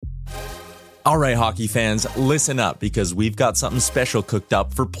All right, hockey fans, listen up because we've got something special cooked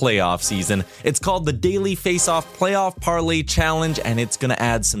up for playoff season. It's called the Daily Face-Off Playoff Parlay Challenge, and it's going to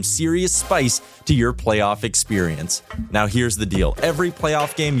add some serious spice to your playoff experience. Now, here's the deal. Every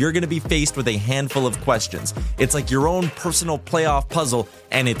playoff game, you're going to be faced with a handful of questions. It's like your own personal playoff puzzle,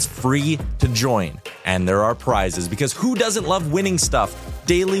 and it's free to join. And there are prizes, because who doesn't love winning stuff?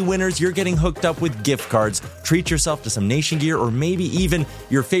 Daily winners, you're getting hooked up with gift cards. Treat yourself to some Nation gear or maybe even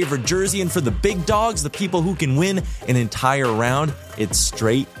your favorite jersey. And for the big dogs, the people who can win an entire round, it's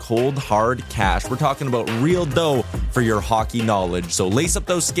straight, cold, hard cash. We're talking about real dough for your hockey knowledge. So lace up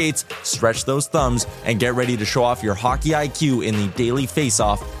those skates, stretch those thumbs, and get ready to show off your hockey IQ in the Daily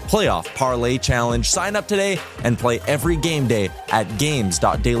Face-Off Playoff Parlay Challenge. Sign up today and play every game day at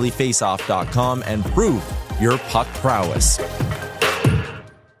games.dailyfaceoff.com and prove your puck prowess.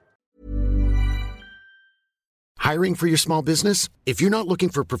 Hiring for your small business? If you're not looking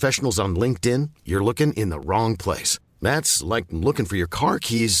for professionals on LinkedIn, you're looking in the wrong place. That's like looking for your car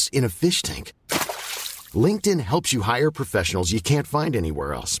keys in a fish tank. LinkedIn helps you hire professionals you can't find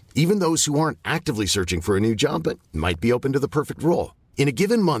anywhere else, even those who aren't actively searching for a new job but might be open to the perfect role. In a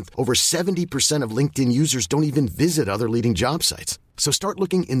given month, over 70% of LinkedIn users don't even visit other leading job sites. So start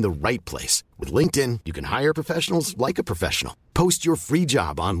looking in the right place. With LinkedIn, you can hire professionals like a professional. Post your free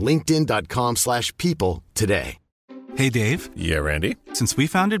job on linkedin.com/people today. Hey, Dave. Yeah, Randy. Since we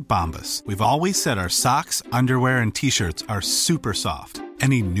founded Bombas, we've always said our socks, underwear, and T-shirts are super soft.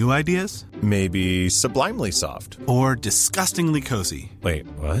 Any new ideas? Maybe sublimely soft. Or disgustingly cozy. Wait,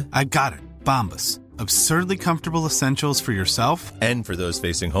 what? I got it. Bombas. Absurdly comfortable essentials for yourself and for those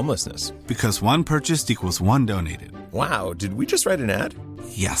facing homelessness. Because one purchased equals one donated. Wow, did we just write an ad?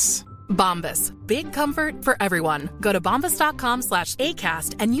 Yes. Bombas. Big comfort for everyone. Go to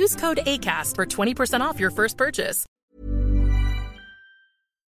bombas.com/ACAST and use code ACAST for 20% off your first purchase.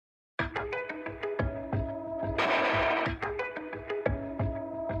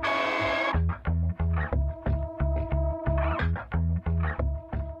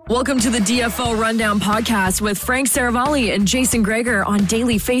 Welcome to the DFO Rundown Podcast with Frank Saravalli and Jason Greger on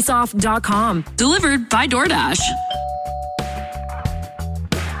dailyfaceoff.com. Delivered by DoorDash.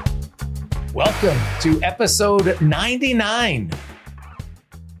 Welcome to episode 99,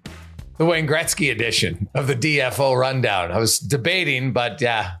 the Wayne Gretzky edition of the DFO Rundown. I was debating, but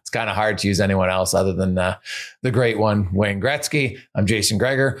yeah, it's kind of hard to use anyone else other than the great one, Wayne Gretzky. I'm Jason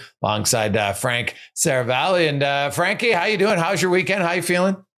Greger, alongside Frank Saravalli. And Frankie, how you doing? How's your weekend? How you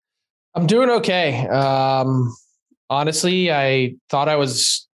feeling? I'm doing okay. Honestly, I thought I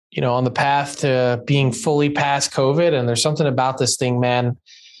was, on the path to being fully past COVID, and there's something about this thing, man.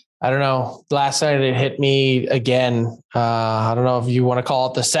 I don't know. Last night it hit me again. I don't know if you want to call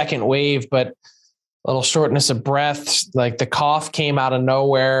it the second wave, but a little shortness of breath, like the cough came out of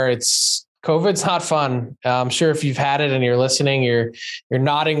nowhere. COVID's not fun. I'm sure if you've had it and you're listening, you're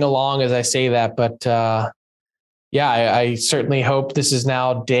nodding along as I say that, but, I certainly hope this is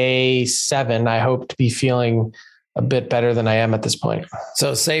now day 7. I hope to be feeling a bit better than I am at this point.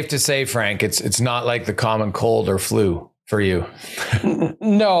 So safe to say, Frank, it's not like the common cold or flu for you.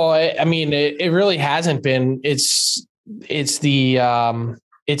 No, I mean, it really hasn't been. For me,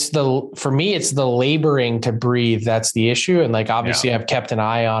 it's the laboring to breathe. That's the issue. And obviously I've kept an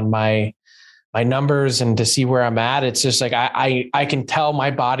eye on my numbers and to see where I'm at. It's just I can tell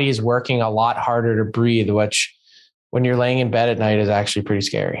my body is working a lot harder to breathe, which when you're laying in bed at night is actually pretty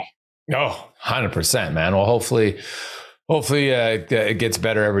scary. Oh, 100%, man. Well, hopefully it gets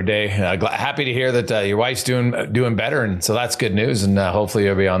better every day. Happy to hear that your wife's doing better. And so that's good news. And hopefully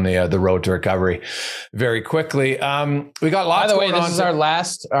you'll be on the road to recovery very quickly. We got lots. By the way, this is our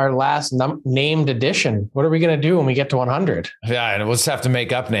last named edition. What are we going to do when we get to 100? Yeah. And we'll just have to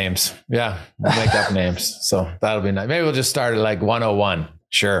make up names. Yeah. Make up names. So that'll be nice. Maybe we'll just start at 101.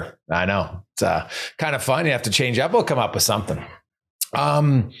 Sure. I know. It's kind of fun. You have to change up. We'll come up with something.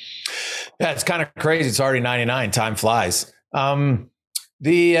 It's kind of crazy. It's already 99. Time flies. We'll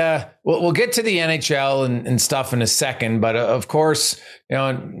get to the NHL and stuff in a second, but of course,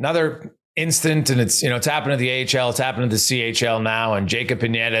 another instant, and it's happened to the AHL, it's happened to the CHL now, and Jacob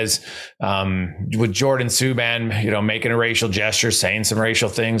Pineda's with Jordan Subban, making a racial gesture, saying some racial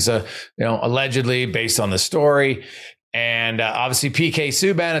things, allegedly based on the story. And obviously PK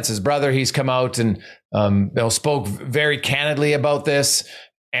Subban, it's his brother. He's come out and spoke very candidly about this.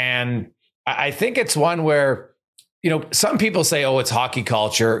 And I think it's one where some people say, oh, it's hockey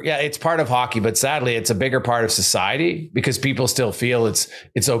culture. Yeah, it's part of hockey, but sadly, it's a bigger part of society because people still feel it's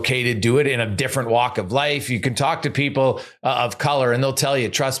okay to do it in a different walk of life. You can talk to people of color and they'll tell you,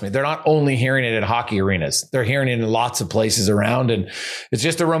 trust me, they're not only hearing it in hockey arenas. They're hearing it in lots of places around. And it's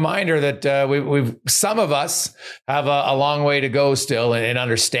just a reminder that some of us have a long way to go still in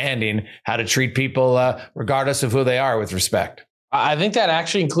understanding how to treat people regardless of who they are with respect. I think that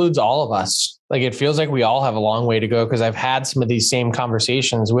actually includes all of us. Like, it feels like we all have a long way to go because I've had some of these same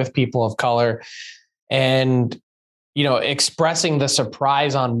conversations with people of color and, expressing the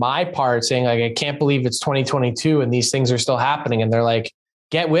surprise on my part, saying like, I can't believe it's 2022 and these things are still happening. And they're like,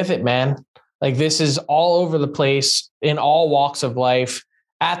 get with it, man. Like, this is all over the place in all walks of life,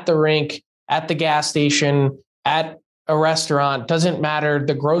 at the rink, at the gas station, at a restaurant, doesn't matter,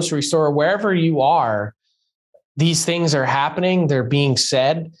 the grocery store, wherever you are. These things are happening. They're being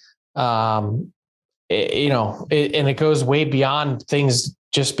said, and it goes way beyond things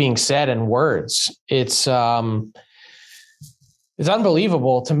just being said in words. It's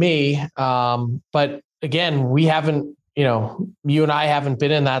unbelievable to me. But again, we haven't, you and I haven't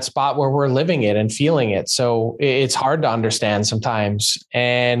been in that spot where we're living it and feeling it. So it's hard to understand sometimes.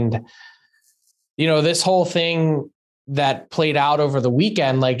 And, this whole thing that played out over the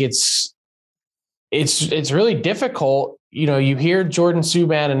weekend, like it's really difficult. You hear Jordan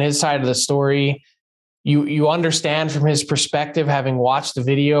Subban and his side of the story. You understand from his perspective, having watched the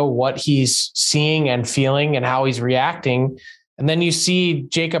video, what he's seeing and feeling and how he's reacting. And then you see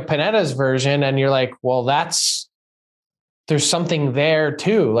Jacob Panetta's version and you're like, well, there's something there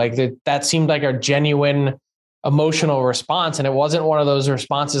too. Like that seemed like a genuine emotional response. And it wasn't one of those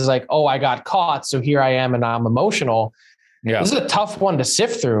responses like, oh, I got caught, so here I am and I'm emotional. Yeah. This is a tough one to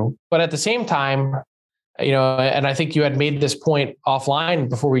sift through, but at the same time, and I think you had made this point offline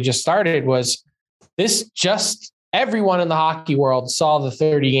before we just started, was this just everyone in the hockey world saw the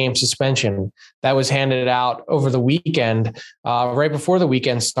 30-game suspension that was handed out over the weekend, right before the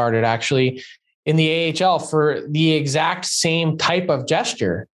weekend started, actually, in the AHL for the exact same type of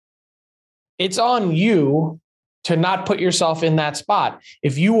gesture. It's on you to not put yourself in that spot.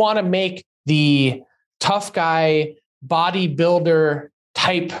 If you want to make the tough guy, bodybuilder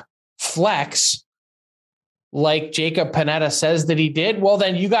type flex like Jacob Panetta says that he did, well,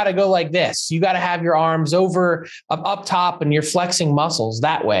 then you got to go like this. You got to have your arms over up top and you're flexing muscles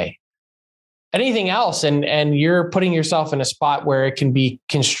that way. Anything else, and you're putting yourself in a spot where it can be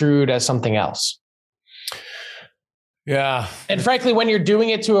construed as something else. Yeah. And frankly, when you're doing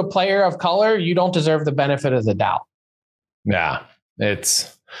it to a player of color, you don't deserve the benefit of the doubt. Yeah.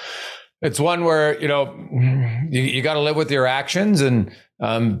 It's one where, you got to live with your actions. And,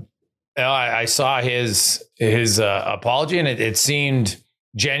 I saw his apology and it seemed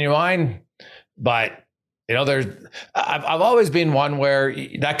genuine, but I've always been one where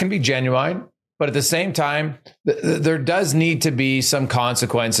that can be genuine, but at the same time, there does need to be some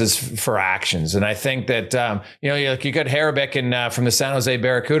consequences for actions. And I think that, you got Harabic from the San Jose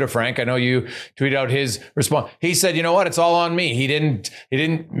Barracuda, Frank. I know you tweeted out his response. He said, you know what? It's all on me. He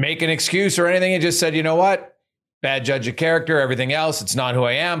didn't make an excuse or anything. He just said, you know what? Bad judge of character, everything else. It's not who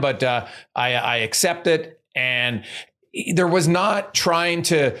I am, but I accept it. And there was not trying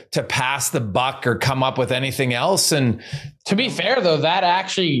to pass the buck or come up with anything else. And to be fair, though, that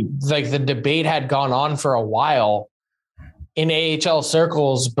actually, like, the debate had gone on for a while in AHL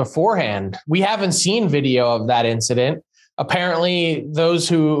circles beforehand. We haven't seen video of that incident. Apparently, those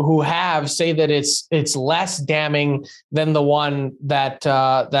who have say that it's less damning than the one that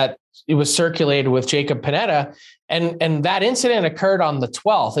it was circulated with Jacob Panetta. And that incident occurred on the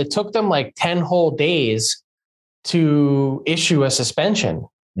 12th. It took them like 10 whole days to issue a suspension.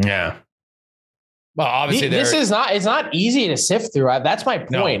 Yeah. Well, obviously it's not easy to sift through. That's my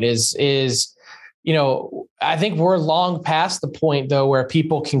point. No. I think we're long past the point though, where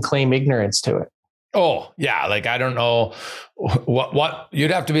people can claim ignorance to it. Oh yeah. Like, I don't know what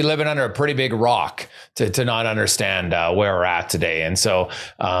you'd have to be living under a pretty big rock to not understand where we're at today. And so,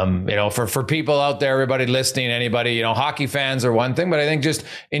 for people out there, everybody listening, anybody, hockey fans are one thing, but I think just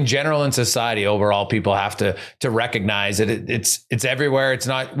in general in society overall, people have to recognize that it's everywhere. It's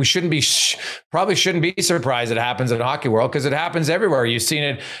not, we shouldn't be, probably shouldn't be surprised it happens in the hockey world, because it happens everywhere. You've seen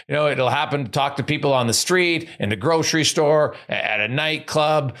it, it'll happen, talk to people on the street, in the grocery store, at a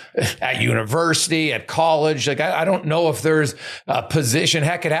nightclub, at university, at college. Like, I don't know if there's a position.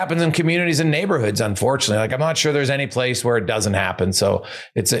 Heck, it happens in communities and neighborhoods, unfortunately. Like, I'm not sure there's any place where it doesn't happen. So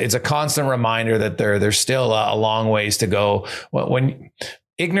it's a constant reminder that there's still a long ways to go. When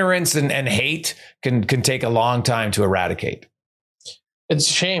ignorance and hate can take a long time to eradicate. It's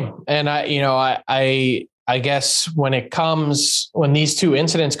a shame. And I I guess when these two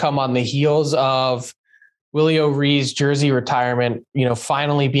incidents come on the heels of Willie O'Ree's jersey retirement,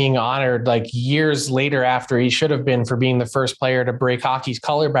 finally being honored like years later after he should have been for being the first player to break hockey's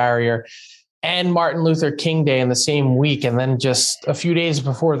color barrier, and Martin Luther King Day in the same week. And then just a few days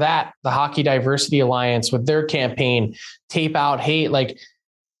before that, the Hockey Diversity Alliance with their campaign, Tape Out Hate. Like,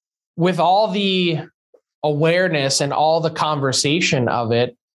 with all the awareness and all the conversation of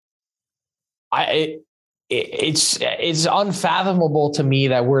it, it's unfathomable to me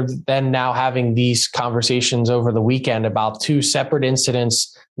that we're then now having these conversations over the weekend about two separate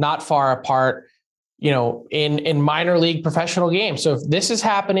incidents not far apart, in minor league professional games. So if this is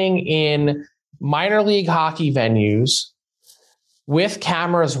happening in minor league hockey venues with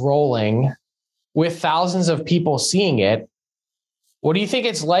cameras rolling, with thousands of people seeing it, what do you think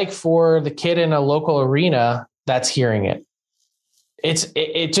it's like for the kid in a local arena that's hearing it?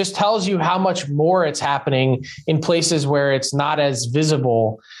 It just tells you how much more it's happening in places where it's not as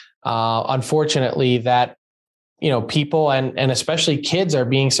visible, unfortunately, that, people and especially kids are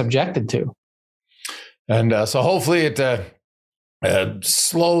being subjected to. And so hopefully it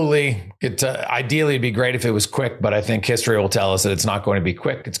slowly, ideally it'd be great if it was quick, but I think history will tell us that it's not going to be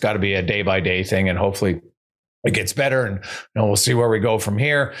quick. It's got to be a day by day thing, and hopefully it gets better, and we'll see where we go from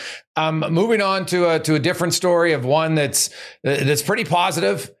here. Moving on to a different story of one that's pretty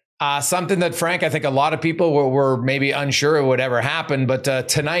positive. Something that, Frank, I think a lot of people were maybe unsure it would ever happen. But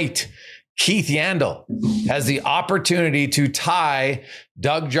tonight, Keith Yandle has the opportunity to tie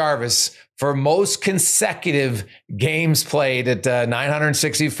Doug Jarvis for most consecutive games played at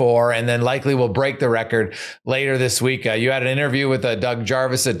 964, and then likely will break the record later this week. You had an interview with Doug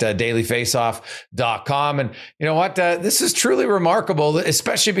Jarvis at dailyfaceoff.com. And you know what? This is truly remarkable,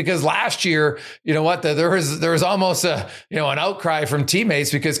 especially because last year, there was almost an outcry from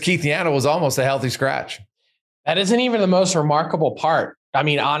teammates because Keith Yandle was almost a healthy scratch. That isn't even the most remarkable part. I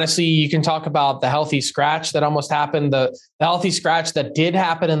mean, honestly, you can talk about the healthy scratch that almost happened, the healthy scratch that did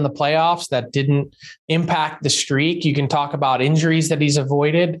happen in the playoffs that didn't impact the streak. You can talk about injuries that he's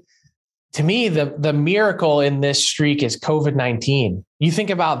avoided. To me, the miracle in this streak is COVID-19. You think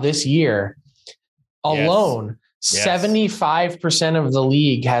about this year alone, yes. 75% of the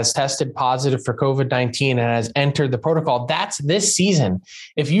league has tested positive for COVID-19 and has entered the protocol. That's this season.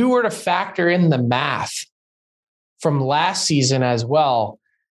 If you were to factor in the math from last season as well,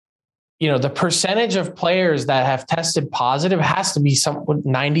 the percentage of players that have tested positive has to be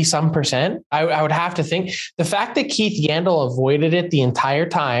 90-some%. I would have to think the fact that Keith Yandle avoided it the entire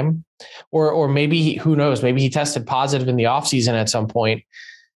time, or maybe who knows, maybe he tested positive in the offseason at some point,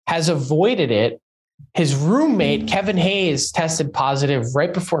 has avoided it. His roommate, Kevin Hayes, tested positive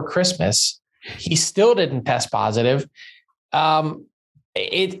right before Christmas. He still didn't test positive.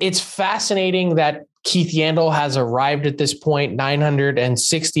 It's fascinating that Keith Yandle has arrived at this point,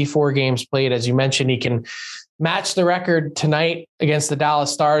 964 games played. As you mentioned, he can match the record tonight against the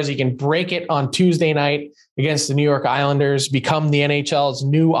Dallas Stars. He can break it on Tuesday night against the New York Islanders, become the NHL's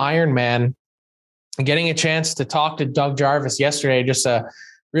new Iron Man. And getting a chance to talk to Doug Jarvis yesterday, just a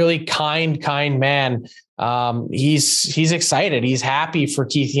really kind man. He's excited. He's happy for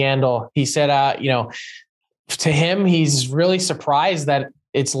Keith Yandle. He said, to him, he's really surprised that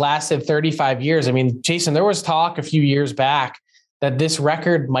it's lasted 35 years. I mean, Jason, there was talk a few years back that this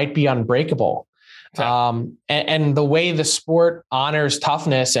record might be unbreakable. Okay. And the way the sport honors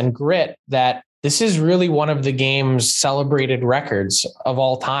toughness and grit, that this is really one of the game's celebrated records of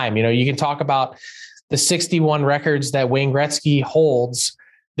all time. You can talk about the 61 records that Wayne Gretzky holds.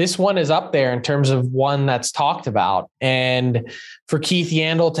 This one is up there in terms of one that's talked about. And for Keith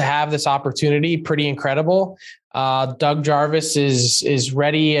Yandle to have this opportunity, pretty incredible. Doug Jarvis is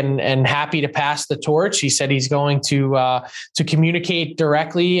ready and happy to pass the torch. He said he's going to communicate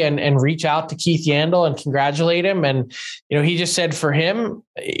directly and reach out to Keith Yandle and congratulate him. And, he just said for him,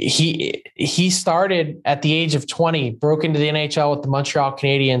 he started at the age of 20, broke into the NHL with the Montreal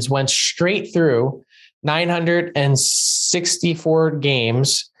Canadiens, went straight through 964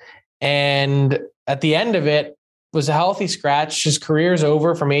 games. And at the end of it was a healthy scratch. His career's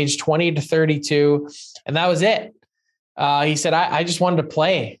over from age 20 to 32. And that was it. He said, I just wanted to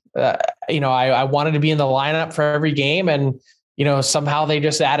play. I wanted to be in the lineup for every game. And, somehow they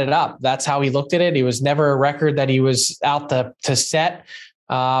just added up. That's how he looked at it. It was never a record that he was out to set.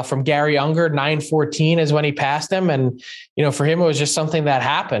 From Gary Unger, 914 is when he passed him. And, for him, it was just something that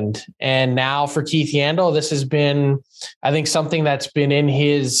happened. And now for Keith Yandle, this has been, I think, something that's been in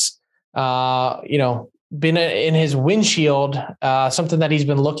his, been in his windshield, something that he's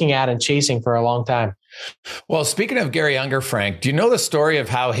been looking at and chasing for a long time. Well, speaking of Gary Unger, Frank, do you know the story of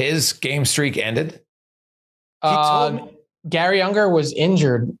how his game streak ended? He told me. Gary Unger was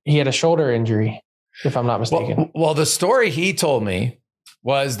injured. He had a shoulder injury, if I'm not mistaken. Well, the story he told me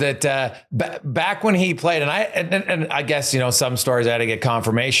was that back when he played, and I guess, some stories I had to get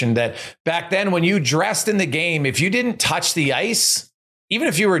confirmation that back then when you dressed in the game, if you didn't touch the ice, even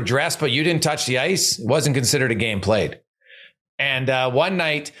if you were dressed but you didn't touch the ice, it wasn't considered a game played. And one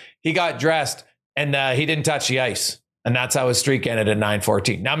night he got dressed and he didn't touch the ice. And that's how his streak ended at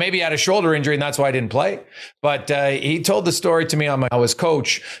 9-14. Now, maybe he had a shoulder injury and that's why I didn't play. But he told the story to me on I was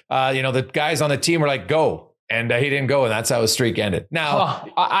coach. The guys on the team were like, go. And he didn't go. And that's how his streak ended. Now,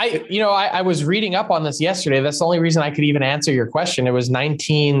 I was reading up on this yesterday. That's the only reason I could even answer your question. It was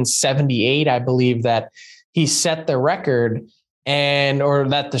 1978, I believe, that he set the record or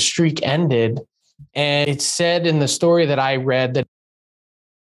that the streak ended. And it said in the story that I read that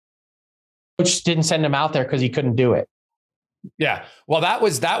coach didn't send him out there because he couldn't do it. Yeah. Well, that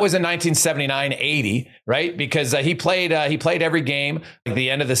was in 1979-80, right? Because he played every game at the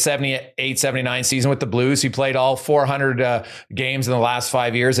end of the 78-79 season with the Blues. He played all 400 games in the last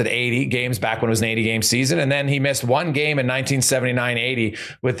 5 years at 80 games back when it was an 80-game season. And then he missed one game in 1979-80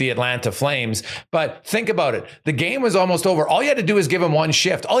 with the Atlanta Flames. But think about it. The game was almost over. All you had to do is give him one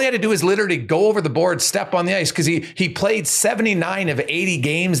shift. All you had to do is literally go over the board, step on the ice, because he played 79 of 80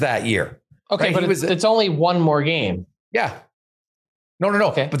 games that year. Okay, right? But it's only one more game. Yeah. No.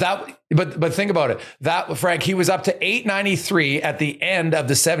 Okay. But think about it. That, Frank, he was up to 893 at the end of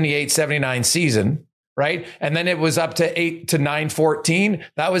the 78-79 season, right? And then it was up to 914.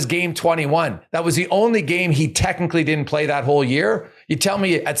 That was game 21. That was the only game he technically didn't play that whole year. You tell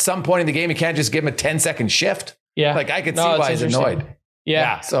me at some point in the game, you can't just give him a 10-second shift. Yeah. Like I could see why he's annoyed.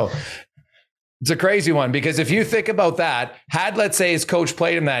 Yeah. So it's a crazy one because if you think about that, had, let's say, his coach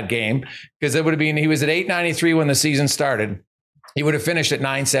played him that game, because it would have been, he was at 893 when the season started. He would have finished at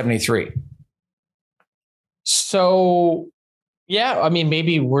 973. So, yeah, I mean,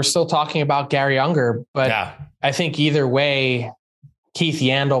 maybe we're still talking about Gary Unger, but yeah. I think either way, Keith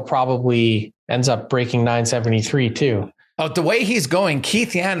Yandle probably ends up breaking 973 too. Oh, the way he's going,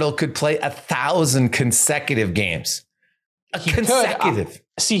 Keith Yandle could play 1,000 consecutive games. Consecutive.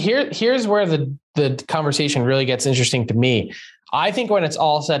 See, here's where the conversation really gets interesting to me. I think when it's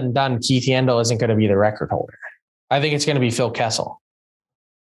all said and done, Keith Yandle isn't going to be the record holder. I think it's going to be Phil Kessel.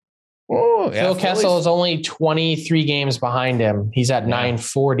 Oh, yeah, Phil Kessel is only 23 games behind him. He's at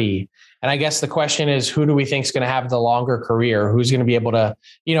 940. And I guess the question is, who do we think is going to have the longer career? Who's going to be able to,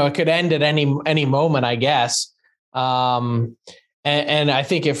 it could end at any moment, I guess. And I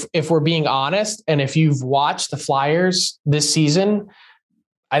think if we're being honest, and if you've watched the Flyers this season,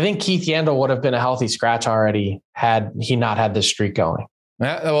 I think Keith Yandle would have been a healthy scratch already had he not had this streak going.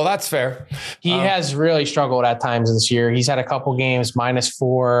 Yeah, well, that's fair. He has really struggled at times this year. He's had a couple games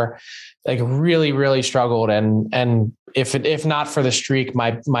 -4, like really, really struggled. And if not for the streak,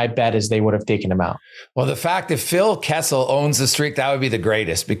 my bet is they would have taken him out. Well, the fact that Phil Kessel owns the streak, that would be the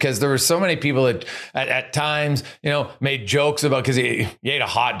greatest, because there were so many people that at times, made jokes about, because he ate a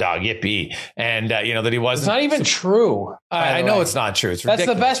hot dog, yippee. And, that he wasn't. It's not even true. I know it's not true. It's ridiculous.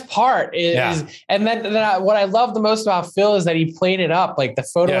 That's the best part. And then what I love the most about Phil is that he played it up. Like the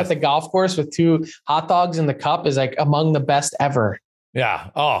photo at the golf course with 2 hot dogs in the cup is like among the best ever. Yeah.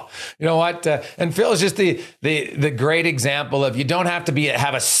 Oh, you know what? And Phil is just the great example of, you don't have to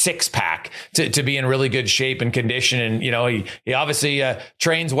have a 6-pack to be in really good shape and condition. And, he obviously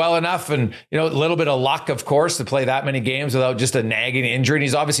trains well enough, and, a little bit of luck, of course, to play that many games without just a nagging injury. And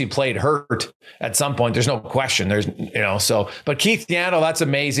he's obviously played hurt at some point. There's no question. But Keith Yandle, that's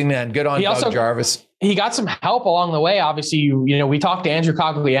amazing, man. Good on Doug Jarvis. He got some help along the way. Obviously, we talked to Andrew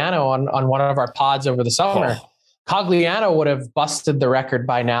Cogliano on one of our pods over the summer. Oh. Cogliano would have busted the record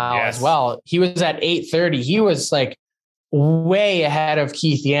by now as well. He was at 830. He was like way ahead of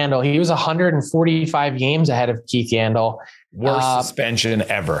Keith Yandle. He was 145 games ahead of Keith Yandle. Worst suspension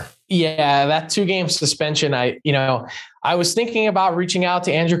ever. Yeah, that 2-game suspension. I was thinking about reaching out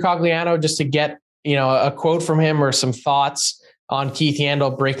to Andrew Cogliano just to get, a quote from him or some thoughts on Keith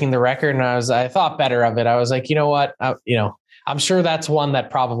Yandle breaking the record. And I thought better of it. I was like, you know what? I'm sure that's one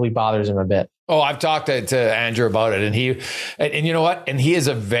that probably bothers him a bit. Oh, I've talked to Andrew about it, and you know what? And he is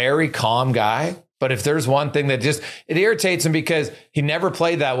a very calm guy. But if there's one thing that it irritates him, because he never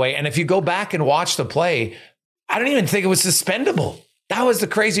played that way. And if you go back and watch the play, I don't even think it was suspendable. That was the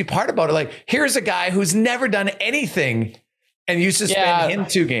crazy part about it. Like, here's a guy who's never done anything, and you suspend him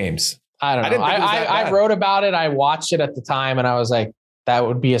 2 games. I don't know. I wrote about it. I watched it at the time, and I was like, that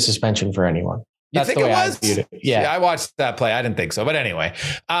would be a suspension for anyone. That's the way I viewed it. Yeah, I watched that play. I didn't think so. But anyway,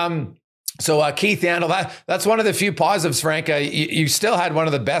 So Keith Yandle, that's one of the few positives, Frank. You still had one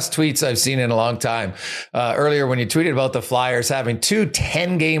of the best tweets I've seen in a long time earlier when you tweeted about the Flyers having 2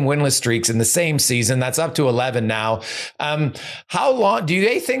 10-game winless streaks in the same season. That's up to 11 now. How long do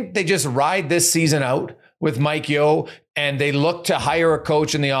they think they just ride this season out with Mike Yeo and they look to hire a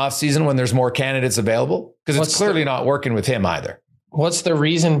coach in the offseason when there's more candidates available? Because it's clearly not working with him either. What's the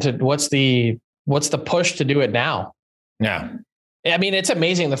reason to, what's the push to do it now? Yeah. I mean, it's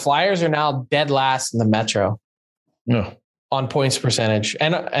amazing. The Flyers are now dead last in the Metro on points percentage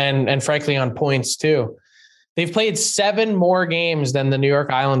and frankly on points too. They've played 7 more games than the New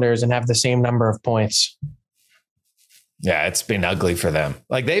York Islanders and have the same number of points. Yeah, it's been ugly for them.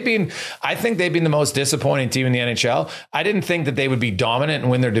 Like I think they've been the most disappointing team in the NHL. I didn't think that they would be dominant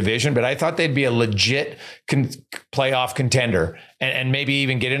and win their division, but I thought they'd be a legit playoff contender and maybe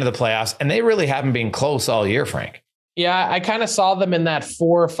even get into the playoffs. And they really haven't been close all year, Frank. Yeah, I kind of saw them in that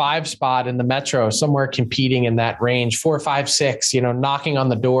 4 or 5 spot in the Metro, somewhere competing in that range, 4, 5, 6, knocking on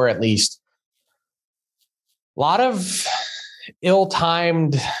the door at least. A lot of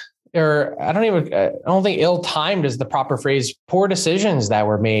ill-timed, or I don't think ill-timed is the proper phrase, poor decisions that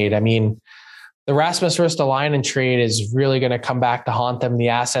were made. I mean, the Rasmus Ristolainen trade is really going to come back to haunt them. The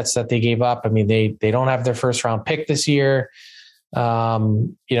assets that they gave up. I mean, they don't have their first round pick this year.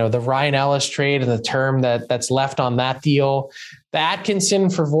 The Ryan Ellis trade and the term that's left on that deal, the Atkinson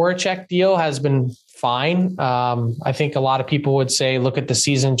for Voracek deal has been fine. I think a lot of people would say, look at the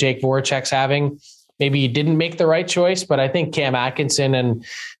season Jake Voracek's having. Maybe you didn't make the right choice, but I think Cam Atkinson, and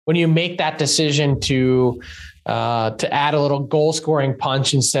when you make that decision to add a little goal scoring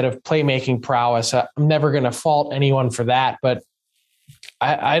punch instead of playmaking prowess, I'm never going to fault anyone for that. But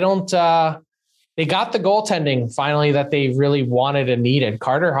I don't. They got the goaltending finally that they really wanted and needed.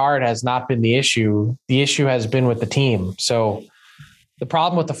 Carter Hart has not been the issue. The issue has been with the team. So the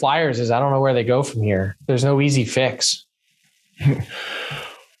problem with the Flyers is I don't know where they go from here. There's no easy fix.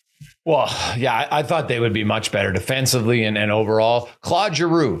 Well, yeah, I thought they would be much better defensively and overall. Claude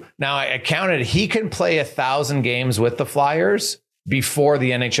Giroux. Now I counted, he can play 1,000 games with the Flyers before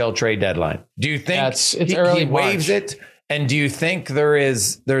the NHL trade deadline. Do you think it's early he waives it? And do you think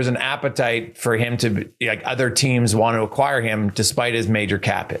there's an appetite for him to, like, other teams want to acquire him despite his major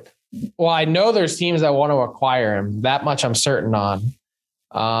cap hit? Well, I know there's teams that want to acquire him. That much I'm certain on.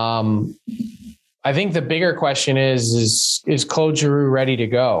 I think the bigger question is Claude Giroux ready to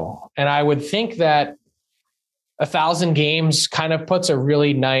go? And I would think that 1,000 games kind of puts a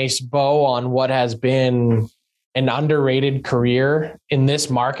really nice bow on what has been an underrated career in this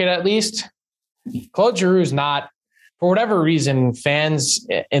market, at least. Claude Giroux is not, for whatever reason, fans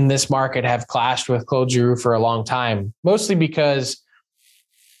in this market have clashed with Claude Giroux for a long time, mostly because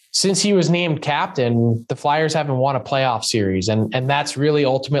since he was named captain, the Flyers haven't won a playoff series. And that's really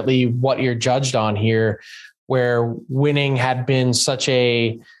ultimately what you're judged on here, where winning had been such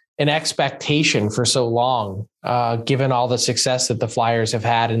an expectation for so long, given all the success that the Flyers have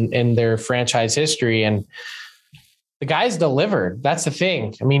had in their franchise history. And the guys delivered. That's the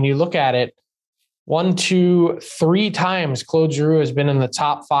thing. I mean, you look at it, 1, 2, 3 times Claude Giroux has been in the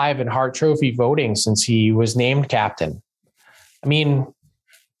top 5 in Hart Trophy voting since he was named captain. I mean,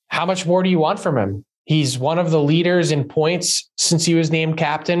 how much more do you want from him? He's one of the leaders in points since he was named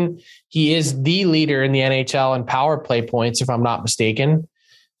captain. He is the leader in the NHL in power play points, if I'm not mistaken.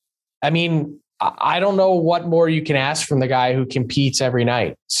 I mean, I don't know what more you can ask from the guy who competes every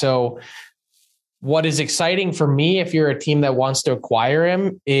night. So what is exciting for me, if you're a team that wants to acquire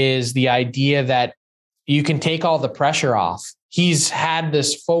him, is the idea that you can take all the pressure off. He's had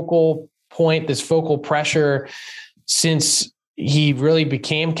this focal point, this focal pressure since he really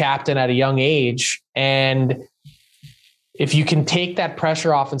became captain at a young age. And if you can take that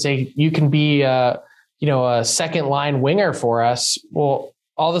pressure off and say, you can be a second line winger for us, well,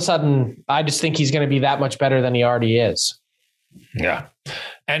 all of a sudden, I just think he's going to be that much better than he already is. Yeah.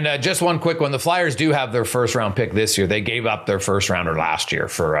 And just one quick one. The Flyers do have their first round pick this year. They gave up their first rounder last year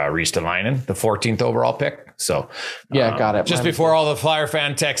for Ristolainen, the 14th overall pick. So yeah, got it. Just before all the Flyer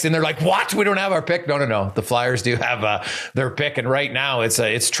fan text in, they're like, what? We don't have our pick. No. The Flyers do have their pick. And right now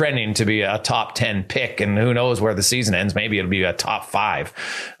it's trending to be a top 10 pick. And who knows where the season ends. Maybe it'll be a top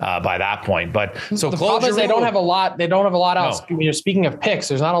 5 by that point. But so the problem is they don't have a lot. They don't have a lot else. No. Speaking of picks,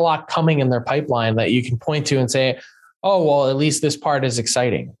 there's not a lot coming in their pipeline that you can point to and say, oh, well, at least this part is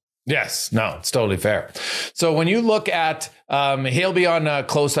exciting. Yes, no, it's totally fair. So when you look at, he'll be on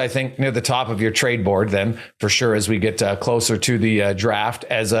close, I think, near the top of your trade board then, for sure, as we get closer to the draft,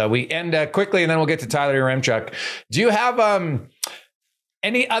 as we end quickly, and then we'll get to Tyler Yaremchuk. Do you have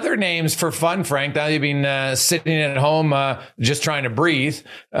Any other names for fun, Frank? Now you've been sitting at home, just trying to breathe,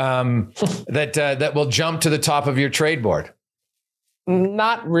 that will jump to the top of your trade board?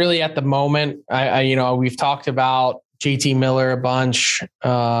 Not really at the moment. We've talked about JT Miller a bunch.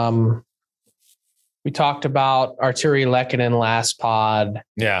 We talked about Arturi Lehkonen last pod.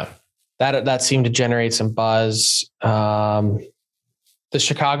 Yeah, that seemed to generate some buzz. The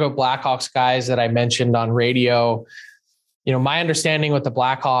Chicago Blackhawks guys that I mentioned on radio. My understanding with the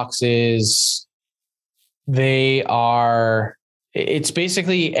Blackhawks is it's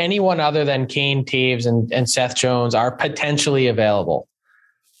basically anyone other than Kane, Taves, and Seth Jones are potentially available.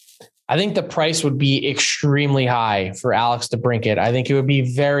 I think the price would be extremely high for Alex DeBrincat. I think it would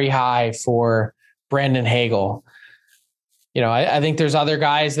be very high for Brandon Hagel. I think there's other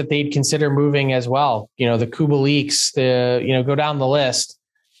guys that they'd consider moving as well. The Kubaliks, go down the list.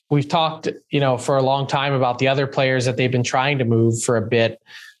 We've talked, for a long time about the other players that they've been trying to move for a bit.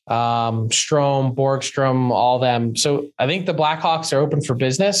 Strome, Borgstrom, all them. So I think the Blackhawks are open for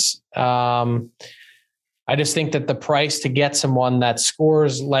business. I just think that the price to get someone that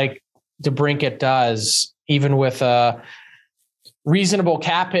scores like DeBrincat does, even with a reasonable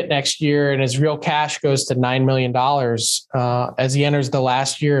cap hit next year and his real cash goes to $9 million as he enters the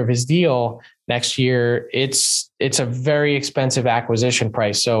last year of his deal next year, it's a very expensive acquisition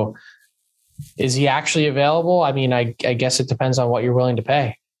price. So is he actually available? I mean, I guess it depends on what you're willing to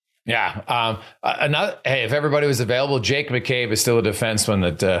pay. Yeah. If everybody was available, Jake McCabe is still a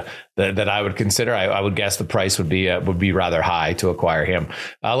defenseman that I would consider. I would guess the price would be rather high to acquire him.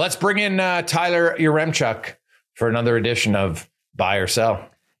 Let's bring in Tyler Yaremchuk for another edition of Buy or Sell.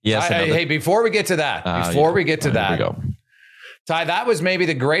 Yes. Hey, before we get to that, Ty, that was maybe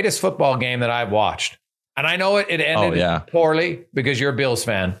the greatest football game that I've watched. And I know it ended poorly because you're a Bills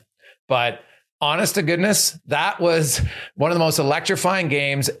fan, but honest to goodness, that was one of the most electrifying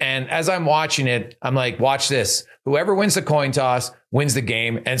games. And as I'm watching it, I'm like, watch this. Whoever wins the coin toss wins the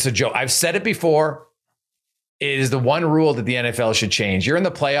game. And so, Joe, I've said it before. It is the one rule that the NFL should change. You're in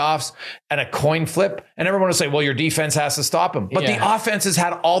the playoffs and a coin flip, and everyone will say, well, your defense has to stop them. But the offenses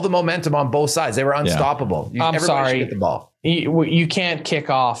had all the momentum on both sides. They were unstoppable. I'm sorry. Get the ball. You can't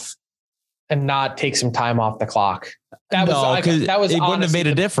kick off and not take some time off the clock. It wouldn't have made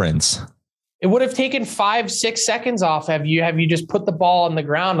a difference. It would have taken 5-6 seconds off. Have you just put the ball on the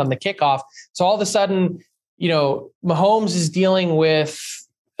ground on the kickoff? So all of a sudden, Mahomes is dealing with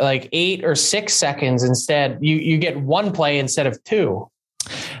like 8 or 6 seconds instead. You get one play instead of two.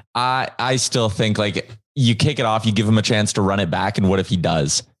 I still think like you kick it off, you give him a chance to run it back. And what if he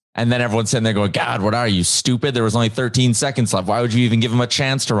does? And then everyone's sitting there going, God, what are you, stupid? There was only 13 seconds left. Why would you even give him a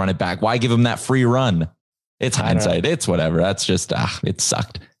chance to run it back? Why give him that free run? It's hindsight. It's whatever. That's just, it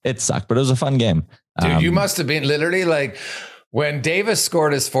sucked. It sucked, but it was a fun game. Dude, you must have been literally like when Davis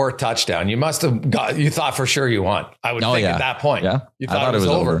scored his 4th touchdown, you thought for sure you won. I would think at that point. Yeah. You thought it was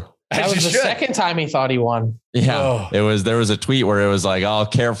over. That was the second time he thought he won. Yeah. There was a tweet where it was like, oh,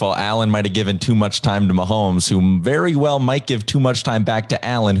 careful. Allen might have given too much time to Mahomes, who very well might give too much time back to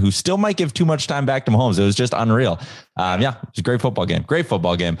Allen, who still might give too much time back to Mahomes. It was just unreal. It was a great football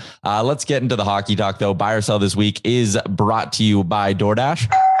game. Let's get into the hockey talk though. Buy or Sell this week is brought to you by DoorDash.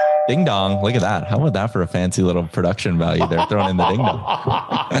 Ding dong. Look at that. How about that for a fancy little production value there? Throwing in the ding dong.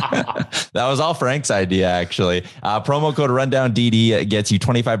 That was all Frank's idea, actually. Promo code RundownDD gets you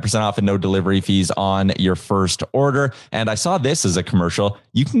 25% off and no delivery fees on your first order. And I saw this as a commercial.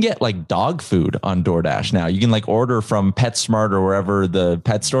 You can get like dog food on DoorDash now. You can like order from PetSmart or wherever the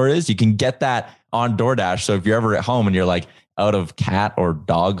pet store is. You can get that on DoorDash. So if you're ever at home and you're like out of cat or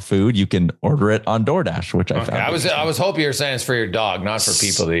dog food, you can order it on DoorDash, which I found. I was hoping you were saying it's for your dog, not for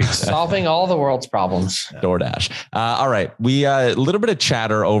people to eat. Solving all the world's problems. DoorDash. All right. We a little bit of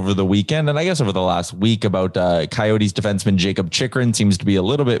chatter over the weekend and I guess over the last week about Coyotes defenseman Jakob Chychrun. Seems to be a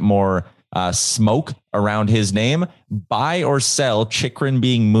little bit more smoke around his name. Buy or sell Chychrun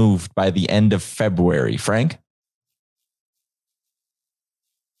being moved by the end of February? Frank?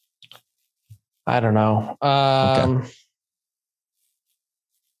 I don't know. Okay.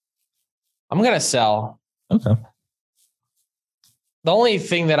 I'm going to sell. Okay. The only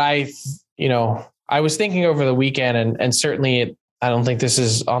thing that I was thinking over the weekend, and certainly I don't think this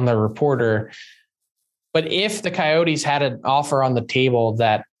is on the reporter, but if the Coyotes had an offer on the table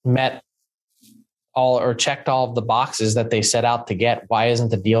that met all or checked all of the boxes that they set out to get, why isn't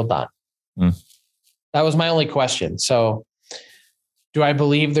the deal done? That was my only question. So do I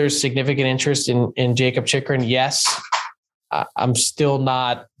believe there's significant interest in Jakob Chychrun? Yes. I'm still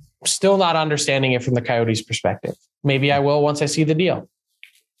not understanding it from the Coyotes' perspective. Maybe I will once I see the deal.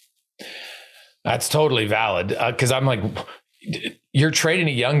 That's totally valid. Because I'm like, you're trading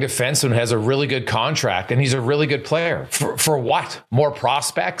a young defenseman who has a really good contract and he's a really good player for what? More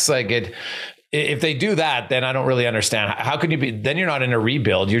prospects? If they do that, then I don't really understand. How can you be, then you're not in a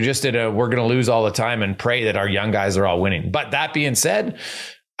rebuild. You're just we're going to lose all the time and pray that our young guys are all winning. But that being said,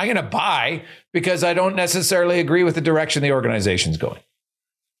 I'm going to buy because I don't necessarily agree with the direction the organization's going.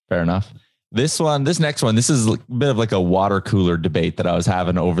 Fair enough. This next one, this is a bit of like a water cooler debate that I was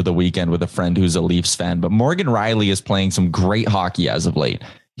having over the weekend with a friend who's a Leafs fan, but Morgan Rielly is playing some great hockey as of late.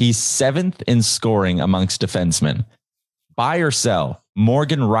 He's 7th in scoring amongst defensemen. Buy or sell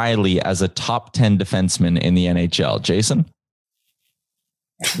Morgan Rielly as a top 10 defenseman in the NHL? Jason?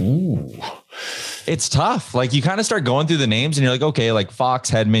 Ooh. It's tough. Like you kind of start going through the names and you're like, okay, like Fox,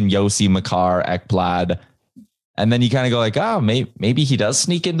 Hedman, Yossi, Makar, Ekblad. And then you kind of go like, oh, maybe he does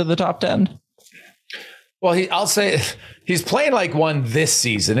sneak into the top 10. Well, I'll say he's playing like one this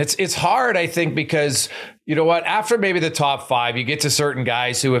season. It's hard, I think, because you know what? After maybe the top 5, you get to certain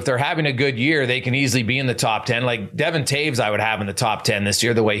guys who, if they're having a good year, they can easily be in the top 10. Like Devin Taves, I would have in the top 10 this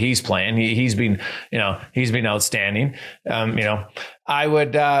year. The way he's playing, he's been outstanding. I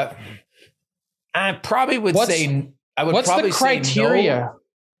would. I probably would say. I would. What's probably the criteria? Say no.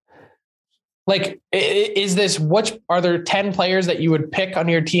 Like, is this, are there 10 players that you would pick on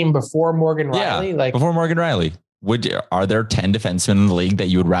your team before Morgan Rielly? Yeah, like before Morgan Rielly, are there 10 defensemen in the league that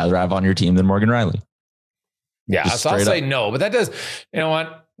you would rather have on your team than Morgan Rielly? Yeah. So I'll say no, but that does, you know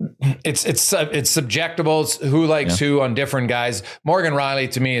what? It's subjectable. Who likes who on different guys. Morgan Rielly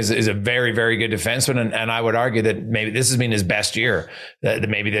to me is a very, very good defenseman. And I would argue that maybe this has been his best year that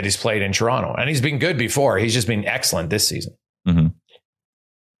he's played in Toronto, and he's been good before. He's just been excellent this season. Mm-hmm.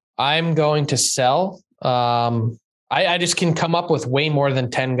 I'm going to sell. I just can come up with way more than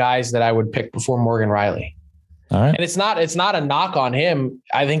 10 guys that I would pick before Morgan Rielly. All right. And it's not a knock on him.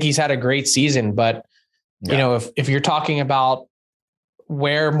 I think he's had a great season, but you know, if you're talking about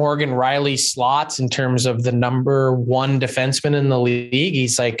where Morgan Rielly slots in terms of the number 1 defenseman in the league,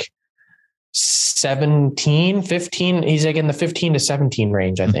 he's like 17, 15. He's like in the 15 to 17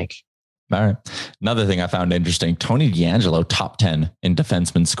 range, I think. All right. Another thing I found interesting, Tony DeAngelo, top 10 in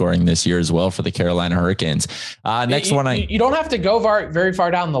defenseman scoring this year as well for the Carolina Hurricanes. You don't have to go very far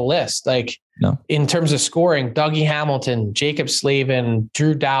down the list. Like in terms of scoring, Dougie Hamilton, Jacob Slavin,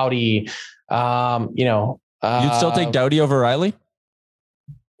 Drew Doughty, you'd still take Doughty over Rielly?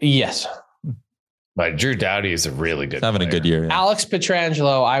 Yes. But Drew Doughty is a really good having player. A good year. Yeah. Alex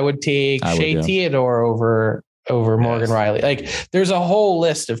Pietrangelo, I would take Shea Theodore over Morgan Rielly. Like there's a whole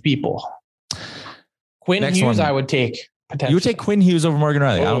list of people. Quinn Hughes, I would take potentially. You would take Quinn Hughes over Morgan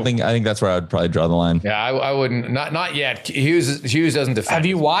Rielly. I think that's where I would probably draw the line. Yeah, I wouldn't. Not yet. Hughes doesn't defend. Have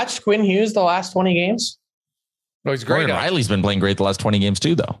you watched Quinn Hughes the last 20 games? No, he's great. Morgan Rielly's been playing great the last 20 games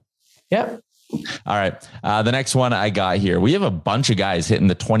too, though. Yeah. All right. The next one I got here. We have a bunch of guys hitting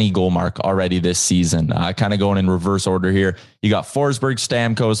the 20 goal mark already this season. Kind of going in reverse order here. You got Forsberg,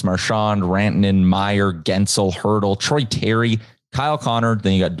 Stamkos, Marchand, Rantanen, Meyer, Gensel, Hurdle, Troy Terry, Kyle Connor.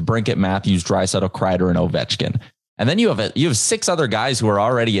 Then you got DeBrincat, Matthews, Draisaitl, Kreider, and Ovechkin. And then you have 6 other guys who are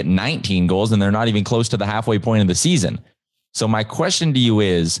already at 19 goals, and they're not even close to the halfway point of the season. So my question to you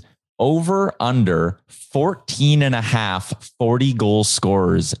is, over under 14.5 40 goal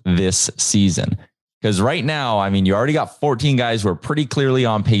scorers this season. Because right now, I mean, you already got 14 guys who are pretty clearly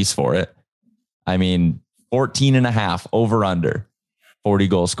on pace for it. I mean, 14.5 over under 40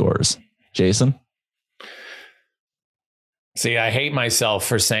 goal scorers. Jason? See, I hate myself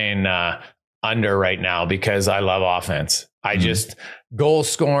for saying under right now because I love offense. I just goal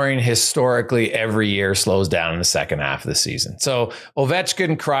scoring historically every year slows down in the second half of the season. So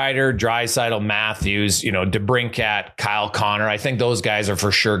Ovechkin, Kreider, Draisaitl, Matthews, DeBrincat, Kyle Connor. I think those guys are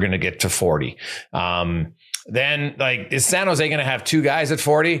for sure going to get to 40. Then is San Jose going to have 2 guys at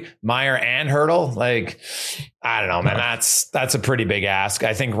 40, Meyer and Hurdle? Like, I don't know, man. That's a pretty big ask.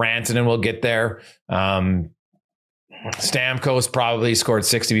 I think Rantanen will get there. Stamkos probably scored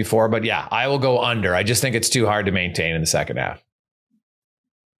 60 before, but yeah, I will go under. I just think it's too hard to maintain in the second half.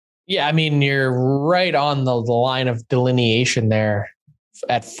 Yeah, I mean, you're right on the line of delineation there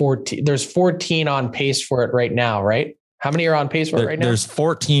at 14. There's 14 on pace for it right now, right? How many are on pace for it right now? There's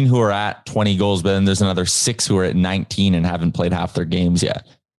 14 who are at 20 goals, but then there's another 6 who are at 19 and haven't played half their games yet.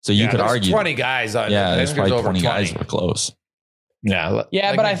 So you could argue 20 guys. There's probably over 20 guys who are close. Yeah,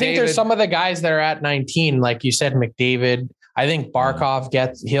 but I think there's some of the guys that are at 19, like you said, McDavid. I think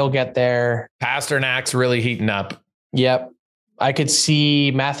Barkov he'll get there. Pasternak's really heating up. Yep. I could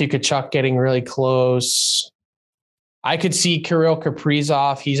see Matthew Tkachuk getting really close. I could see Kirill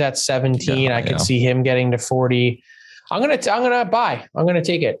Kaprizov. He's at 17. I could see him getting to 40. I'm gonna buy. I'm gonna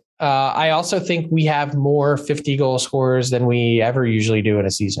take it. I also think we have more 50 goal scorers than we ever usually do in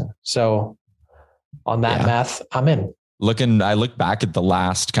a season. So on that math, I'm in. I look back at the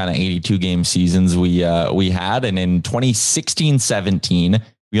last kind of 82 game seasons we had, and in 2016-17,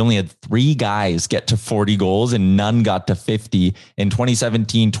 we only had 3 guys get to 40 goals and none got to 50. In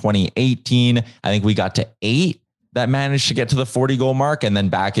 2017-2018, I think we got to 8 that managed to get to the 40 goal mark. And then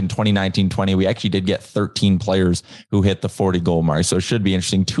back in 2019-20, we actually did get 13 players who hit the 40 goal mark. So it should be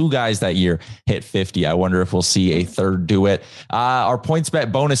interesting. 2 guys that year hit 50. I wonder if we'll see a third do it. Our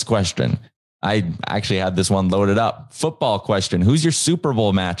PointsBet bonus question. I actually had this one loaded up. Football question. Who's your Super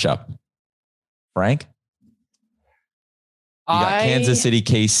Bowl matchup? Frank? You got Cincinnati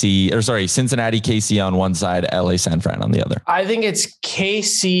KC on one side, LA San Fran on the other. I think it's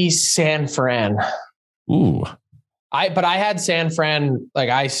KC San Fran. Ooh. But I had San Fran, like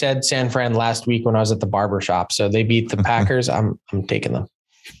I said, San Fran last week when I was at the barber shop. So they beat the Packers. I'm taking them.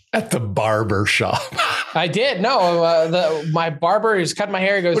 At the barber shop. I did. No, my barber is cutting my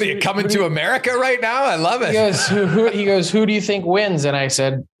hair. He goes, "What are you coming to America right now?" I love it. He goes, who do you think wins? And I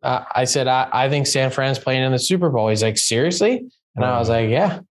said, I think San Fran's playing in the Super Bowl. He's like, seriously? And I was like,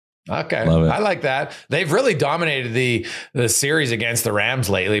 yeah. Okay. I like that. They've really dominated the series against the Rams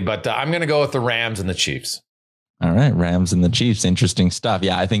lately, but I'm going to go with the Rams and the Chiefs. All right. Rams and the Chiefs. Interesting stuff.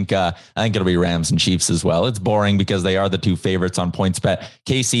 Yeah, I think it'll be Rams and Chiefs as well. It's boring because they are the 2 favorites on PointsBet.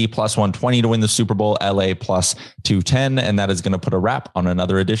 KC plus 120 to win the Super Bowl, LA plus 210. And that is going to put a wrap on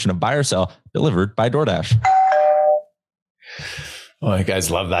another edition of Buy or Sell delivered by DoorDash. Oh, you guys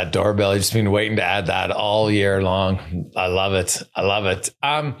love that doorbell. I've just been waiting to add that all year long. I love it.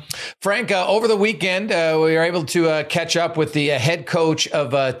 Frank, over the weekend, we were able to catch up with the head coach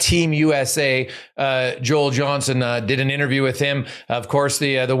of Team USA, Joel Johnson. Did an interview with him. Of course,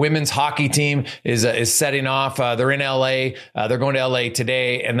 the women's hockey team is setting off. They're in LA. They're going to LA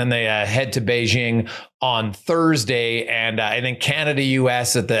today, and then they head to Beijing on Thursday. And I think Canada,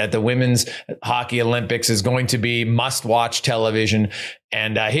 US at the Women's Hockey Olympics is going to be must-watch television.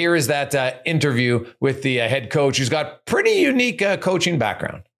 And here is that interview with the head coach, who's got pretty unique coaching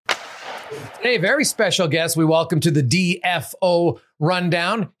background. Today, very special guest we welcome to the DFO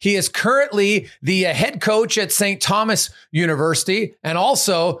Rundown. He is currently the head coach at St. Thomas University, and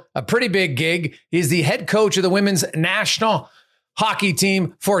also a pretty big gig. He's the head coach of the women's national hockey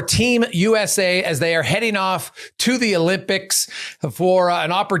team for Team USA as they are heading off to the Olympics for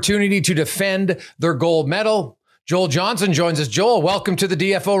an opportunity to defend their gold medal. Joel Johnson joins us. Joel, welcome to the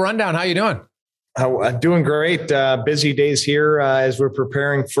DFO Rundown. How you doing? Doing great. Busy days here as we're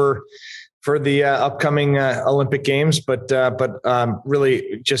preparing for the upcoming Olympic Games, but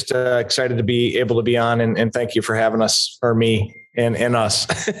really just excited to be able to be on, and thank you for having us, or me and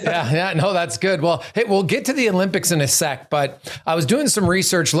us. Yeah, no, that's good. Well, hey, we'll get to the Olympics in a sec, but I was doing some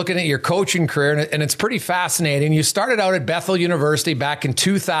research looking at your coaching career, and it's pretty fascinating. You started out at Bethel University back in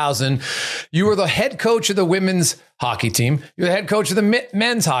 2000. You were the head coach of the women's hockey team. You're the head coach of the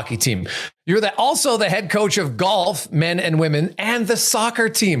men's hockey team. You're also the head coach of golf, men and women, and the soccer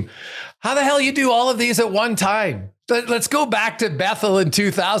team. How the hell you do all of these at one time? Let's go back to Bethel in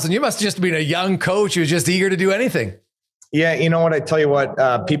 2000. You must have just been a young coach who was just eager to do anything. Yeah. You know what? I tell you what,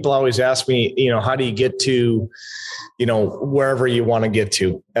 people always ask me, how do you get to, wherever you want to get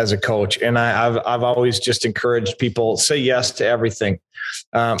to as a coach? And I've always just encouraged people, say yes to everything.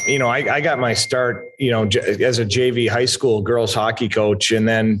 I got my start, as a JV high school girls hockey coach, and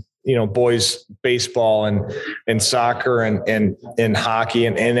then, boys baseball and soccer and hockey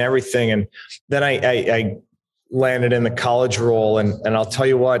and everything. And then I landed in the college role. And I'll tell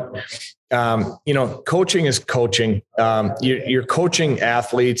you what, coaching is coaching. You're coaching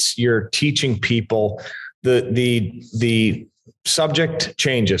athletes, you're teaching people. The subject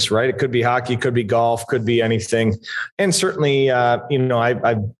changes, right? It could be hockey, could be golf, could be anything. And certainly,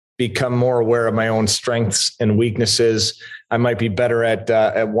 I've become more aware of my own strengths and weaknesses. I might be better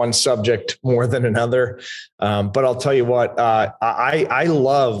at one subject more than another. But I'll tell you what, I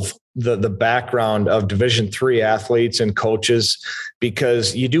love the background of Division III athletes and coaches,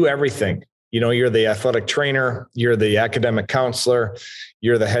 because you do everything. You're the athletic trainer, you're the academic counselor,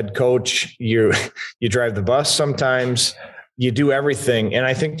 you're the head coach, you drive the bus sometimes, you do everything. And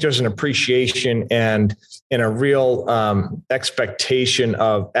I think there's an appreciation and a real expectation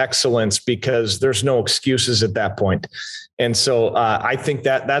of excellence, because there's no excuses at that point. And so I think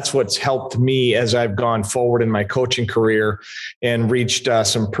that's what's helped me as I've gone forward in my coaching career and reached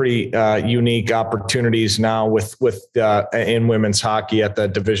some pretty unique opportunities now with in women's hockey at the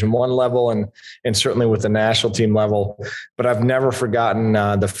Division I level and certainly with the national team level. But I've never forgotten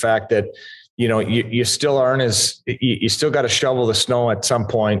the fact that you still aren't you still got to shovel the snow at some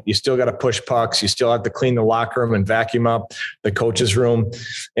point. You still got to push pucks. You still have to clean the locker room and vacuum up the coach's room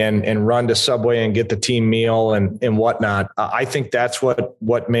and run to Subway and get the team meal and whatnot. I think that's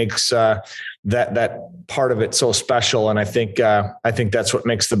what makes that part of it so special. And I think that's what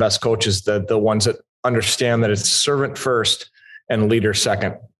makes the best coaches, the ones that understand that it's servant first and leader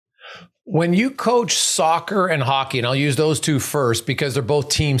second. When you coach soccer and hockey, and I'll use those two first because they're both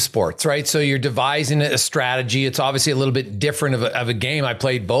team sports, right? So you're devising a strategy. It's obviously a little bit different of a game. I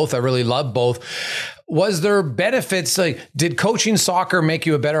played both. I really love both. Was there benefits? Like, did coaching soccer make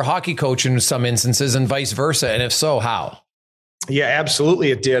you a better hockey coach in some instances and vice versa? And if so, how? Yeah,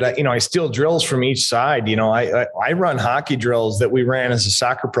 absolutely. It did. I steal drills from each side. I run hockey drills that we ran as a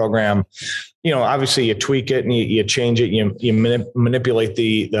soccer program. Obviously you tweak it and you change it, you manipulate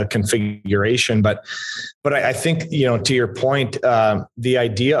the configuration. But I think, to your point, the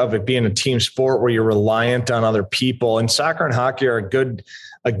idea of it being a team sport where you're reliant on other people, and soccer and hockey are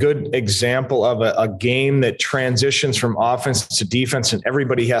a good example of a game that transitions from offense to defense, and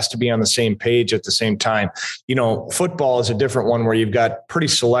everybody has to be on the same page at the same time. Football is a different one where you've got pretty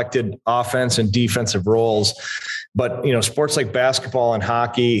selected offense and defensive roles. But, sports like basketball and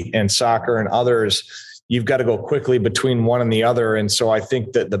hockey and soccer and others, you've got to go quickly between one and the other. And so I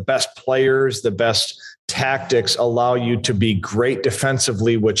think that the best players, the best tactics allow you to be great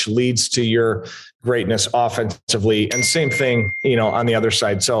defensively, which leads to your greatness offensively, and same thing, on the other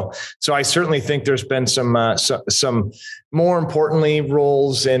side. So I certainly think there's been some more importantly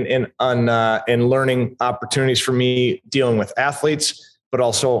roles in learning opportunities for me dealing with athletes, but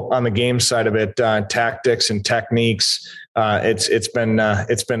also on the game side of it, tactics and techniques. It's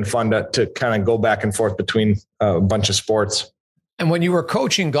been fun to kind of go back and forth between a bunch of sports. And when you were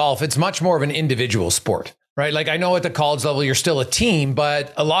coaching golf, it's much more of an individual sport, right? Like, I know at the college level, you're still a team,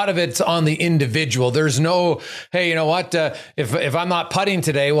 but a lot of it's on the individual. There's no, hey, you know what? If I'm not putting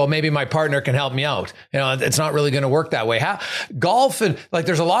today, well, maybe my partner can help me out. It's not really going to work that way. Golf, and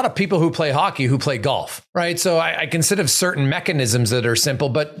there's a lot of people who play hockey who play golf, right? So I consider certain mechanisms that are simple,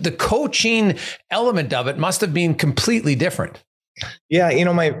 but the coaching element of it must have been completely different. Yeah.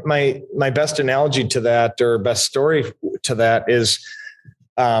 My best analogy to that, or best story to that is,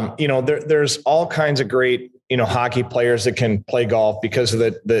 there's all kinds of great, hockey players that can play golf because of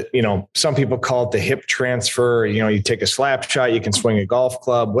the some people call it the hip transfer. You take a slap shot, you can swing a golf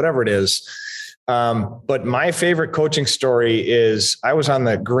club, whatever it is. But my favorite coaching story is I was on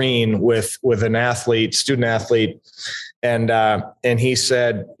the green with an student athlete. And he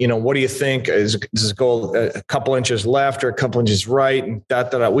said, what do you think? Does it go a couple inches left or a couple inches right? And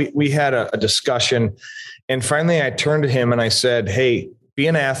we had a discussion. And finally I turned to him and I said, hey, be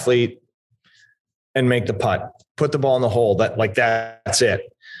an athlete and make the putt, put the ball in the hole. That's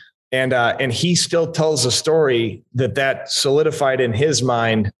it. And he still tells a story that solidified in his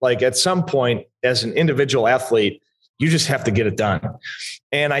mind. Like, at some point as an individual athlete, you just have to get it done.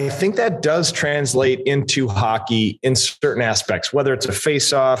 And I think that does translate into hockey in certain aspects, whether it's a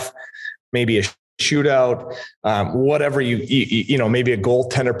face-off, maybe a shootout, whatever maybe a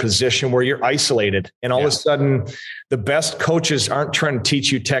goaltender position where you're isolated. And all of a sudden, the best coaches aren't trying to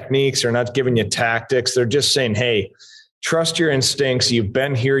teach you techniques. They're not giving you tactics. They're just saying, hey, trust your instincts. You've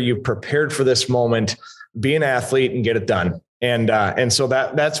been here. You've prepared for this moment. Be an athlete and get it done. And so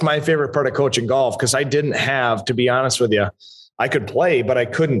that's my favorite part of coaching golf, because I didn't have, to be honest with you, I could play, but I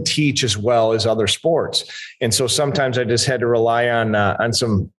couldn't teach as well as other sports. And so sometimes I just had to rely on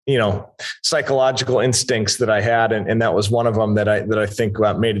some, psychological instincts that I had. And that was one of them that I think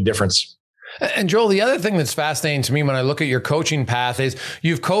made a difference. And Joel, the other thing that's fascinating to me when I look at your coaching path is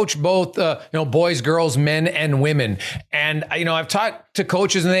you've coached both, boys, girls, men, and women. And, I've talked to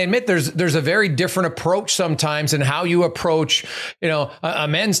coaches and they admit there's a very different approach sometimes in how you approach, a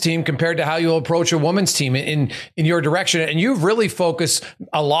men's team compared to how you approach a woman's team in your direction. And you've really focused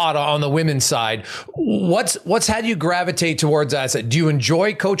a lot on the women's side. What's had you gravitate towards that? Do you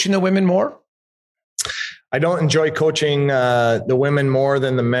enjoy coaching the women more? I don't enjoy coaching the women more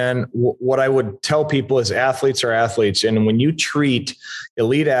than the men. What I would tell people is athletes are athletes. And when you treat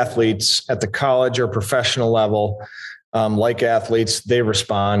elite athletes at the college or professional level like athletes, they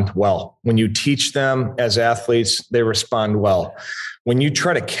respond well. When you teach them as athletes, they respond well. When you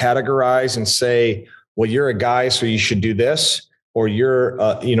try to categorize and say, well, you're a guy, so you should do this, or you're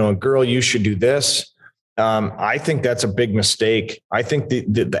a girl, you should do this. I think that's a big mistake. I think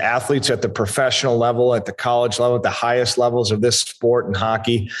the athletes at the professional level, at the college level, at the highest levels of this sport and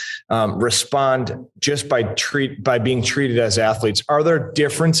hockey, respond just by being treated as athletes. Are there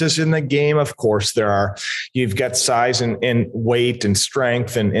differences in the game? Of course there are. You've got size and weight and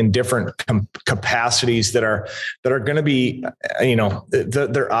strength and different capacities that are going to be,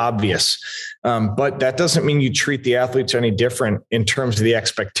 they're obvious. But that doesn't mean you treat the athletes any different in terms of the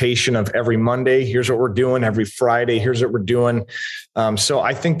expectation of every Monday, here's what we're doing. Every Friday, here's what we're doing. So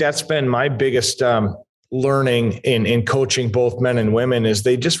I think that's been my biggest learning in coaching both men and women is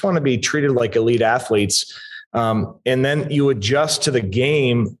they just want to be treated like elite athletes. And then you adjust to the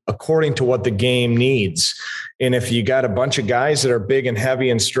game according to what the game needs. And if you got a bunch of guys that are big and heavy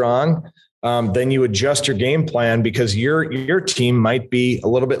and strong, then you adjust your game plan because your team might be a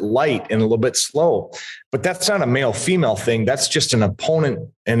little bit light and a little bit slow. But that's not a male-female thing. That's just an opponent,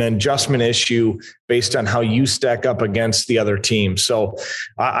 an adjustment issue based on how you stack up against the other team. So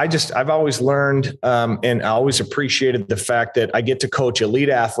I've always learned and I always appreciated the fact that I get to coach elite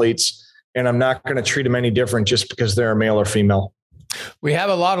athletes, and I'm not going to treat them any different just because they're a male or female. We have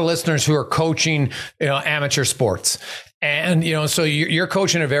a lot of listeners who are coaching, amateur sports. And, so you're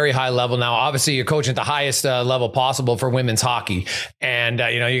coaching at a very high level now. Obviously, you're coaching at the highest level possible for women's hockey. And,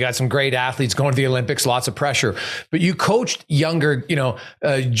 you got some great athletes going to the Olympics, lots of pressure. But you coached younger,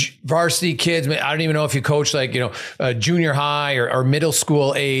 varsity kids. I don't even know if you coached like, junior high or middle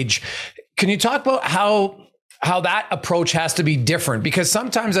school age. Can you talk about how that approach has to be different? Because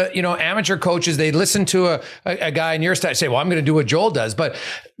sometimes, amateur coaches, they listen to a guy in your stat say, well, I'm going to do what Joel does. But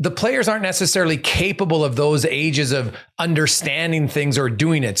the players aren't necessarily capable of those ages of understanding things or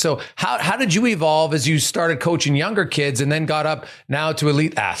doing it. So how did you evolve as you started coaching younger kids and then got up now to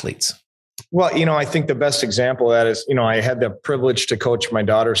elite athletes? Well, I think the best example of that is, I had the privilege to coach my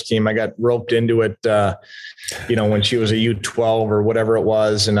daughter's team. I got roped into it, when she was a U12 or whatever it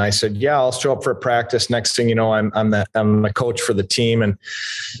was. And I said, yeah, I'll show up for practice. Next thing you know, I'm the coach for the team. And,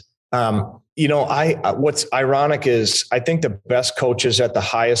 what's ironic is I think the best coaches at the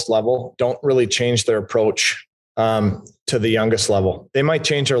highest level don't really change their approach to the youngest level. They might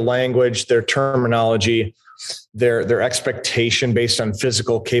change their language, their terminology, their expectation based on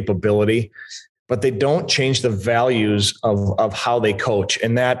physical capability, but they don't change the values of how they coach.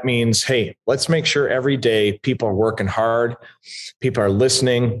 And that means, hey, let's make sure every day people are working hard, people are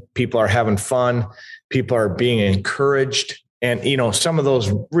listening, people are having fun, people are being encouraged. And, some of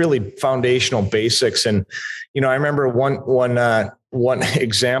those really foundational basics. And, I remember one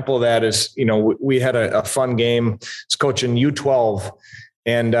example of that is, we had a fun game. It's coaching U12.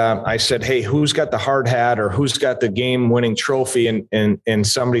 And I said, hey, who's got the hard hat or who's got the game winning trophy? And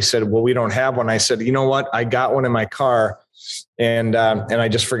somebody said, well, we don't have one. I said, you know what? I got one in my car and I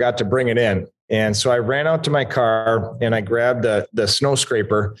just forgot to bring it in. And so I ran out to my car and I grabbed the snow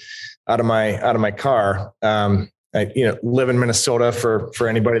scraper out of my car. I live in Minnesota for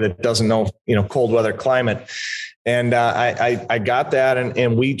anybody that doesn't know, cold weather climate. And I got that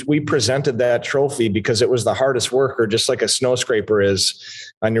and we presented that trophy because it was the hardest worker, just like a snow scraper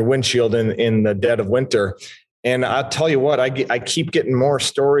is on your windshield in the dead of winter. And I'll tell you what, I keep getting more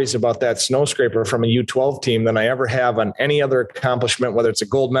stories about that snow scraper from a U12 team than I ever have on any other accomplishment, whether it's a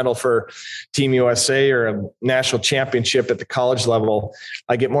gold medal for Team USA or a national championship at the college level.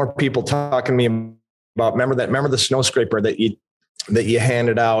 I get more people talking to me about, remember the snow scraper that you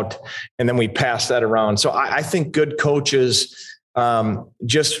handed out, and then we pass that around. So I think good coaches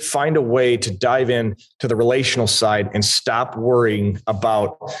just find a way to dive in to the relational side and stop worrying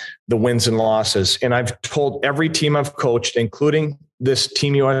about the wins and losses. And I've told every team I've coached, including this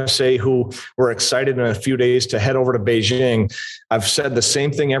Team USA, who were excited in a few days to head over to Beijing, I've said the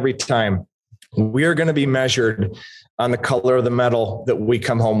same thing every time. We are going to be measured on the color of the medal that we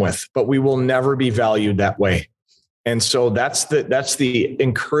come home with, but we will never be valued that way. And so that's the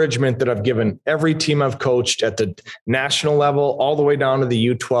encouragement that I've given every team I've coached at the national level, all the way down to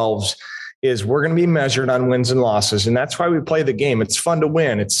the U12s, is we're going to be measured on wins and losses. And that's why we play the game. It's fun to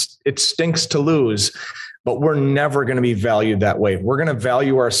win. It stinks to lose, but we're never going to be valued that way. We're going to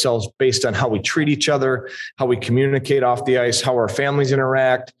value ourselves based on how we treat each other, how we communicate off the ice, how our families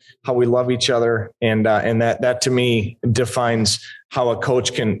interact, how we love each other. And that to me defines how a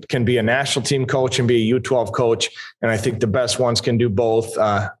coach can be a national team coach and be a U12 coach. And I think the best ones can do both,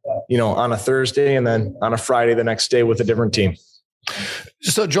 on a Thursday and then on a Friday the next day with a different team.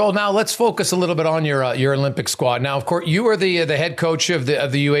 So Joel, now let's focus a little bit on your Olympic squad. Now, of course, you were the head coach of the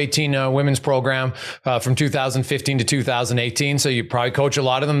U18 women's program from 2015 to 2018. So you probably coach a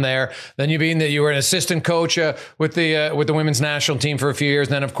lot of them there. Then you were an assistant coach with the women's national team for a few years.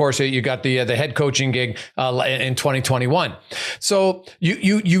 And then, of course, you got the head coaching gig in 2021. So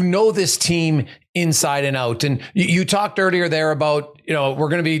you know this team inside and out. And you talked earlier there about, we're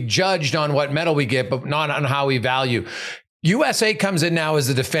going to be judged on what medal we get, but not on how we value. USA comes in now as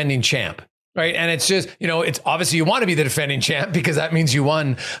the defending champ, right? And it's just, it's obviously you want to be the defending champ because that means you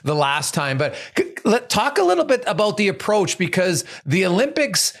won the last time. But let's talk a little bit about the approach, because the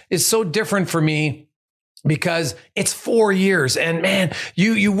Olympics is so different for me because it's 4 years and man,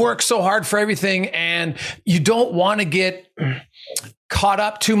 you work so hard for everything and you don't want to get caught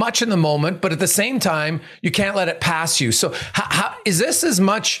up too much in the moment, but at the same time, you can't let it pass you. So how is this as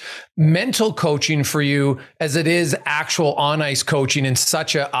much mental coaching for you as it is actual on ice coaching in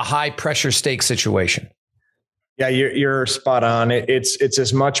such a high pressure stake situation? Yeah, you're spot on. It's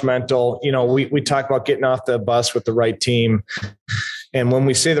as much mental. We talk about getting off the bus with the right team. And when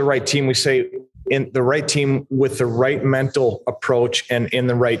we say the right team, we say in the right team with the right mental approach and in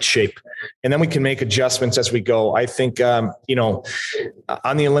the right shape. And then we can make adjustments as we go. I think, on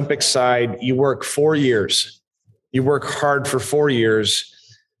the Olympic side, you work 4 years. You work hard for 4 years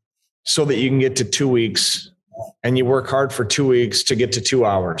so that you can get to 2 weeks, and you work hard for 2 weeks to get to 2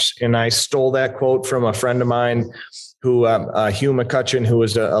 hours. And I stole that quote from a friend of mine who, Hugh McCutcheon, who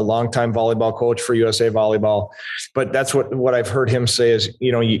was a longtime volleyball coach for USA Volleyball. But that's what I've heard him say is,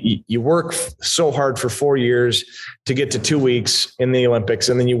 you work so hard for 4 years to get to 2 weeks in the Olympics.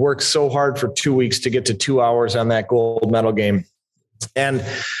 And then you work so hard for 2 weeks to get to 2 hours on that gold medal game. And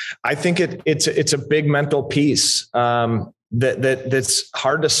I think it's a big mental piece that's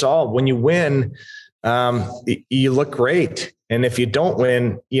hard to solve. When you win, you look great. And if you don't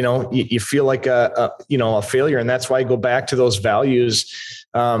win, you feel like a failure. And that's why I go back to those values.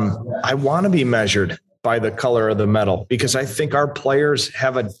 I want to be measured by the color of the medal because I think our players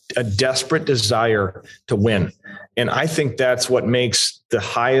have a desperate desire to win. And I think that's what makes the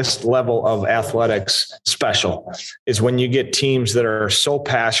highest level of athletics special, is when you get teams that are so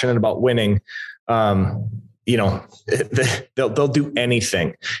passionate about winning, they'll do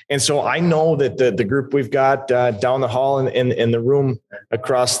anything. And so I know that the group we've got down the hall in the room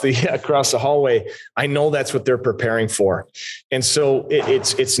across the hallway, I know that's what they're preparing for. And so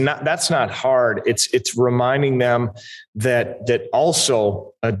that's not hard. It's reminding them that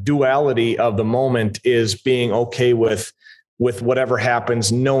also a duality of the moment is being okay with whatever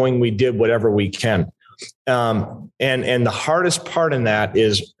happens, knowing we did whatever we can. And the hardest part in that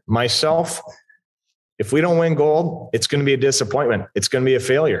is myself. If we don't win gold, it's going to be a disappointment. It's going to be a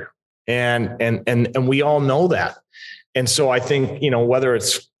failure. And we all know that. And so I think, whether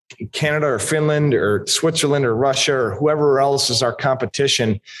it's Canada or Finland or Switzerland or Russia or whoever else is our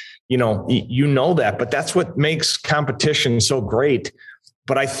competition, you know that, but that's what makes competition so great.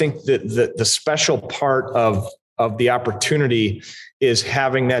 But I think that the special part of the opportunity is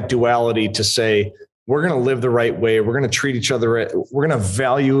having that duality to say, we're going to live the right way. We're going to treat each other. We're going to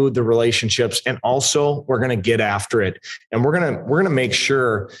value the relationships, and also we're going to get after it. And we're going to make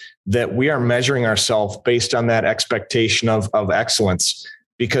sure that we are measuring ourselves based on that expectation of excellence,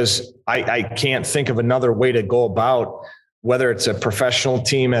 because I can't think of another way to go about whether it's a professional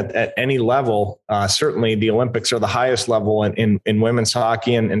team at any level. Certainly the Olympics are the highest level in women's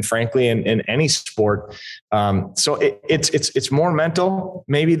hockey and frankly in any sport. So it's more mental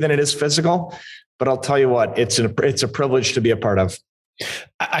maybe than it is physical. But I'll tell you what, it's a privilege to be a part of.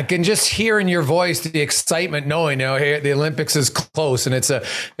 I can just hear in your voice the excitement knowing, hey, the Olympics is close and it's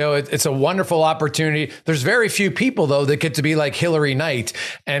a wonderful opportunity. There's very few people though that get to be like Hilary Knight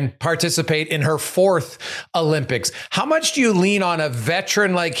and participate in her 4th Olympics. How much do you lean on a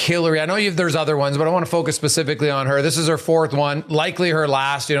veteran like Hilary? I know there's other ones, but I want to focus specifically on her. This is her 4th one, likely her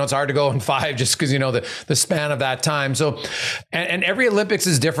last. It's hard to go in 5 just because the span of that time. So, and every Olympics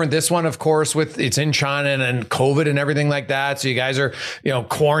is different. This one, of course, it's in China and COVID and everything like that. So you guys are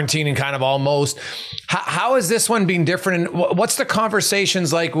quarantining kind of almost. How is this one being different? And what's the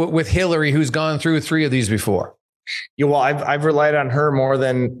conversations like with Hilary, who's gone through 3 of these before? Yeah, well, I've relied on her more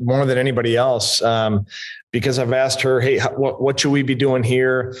than anybody else, because I've asked her, hey, what should we be doing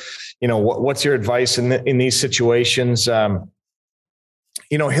here? What's your advice in these situations?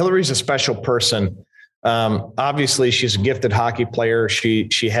 Hilary's a special person. Obviously, she's a gifted hockey player. She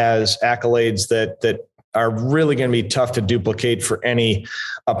has accolades that are really going to be tough to duplicate for any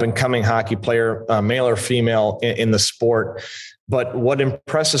up and coming hockey player, male or female in the sport. But what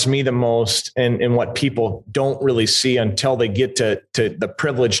impresses me the most, and what people don't really see until they get to the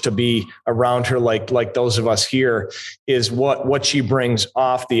privilege to be around her, like those of us here, is what she brings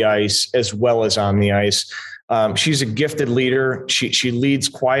off the ice as well as on the ice. She's a gifted leader. She leads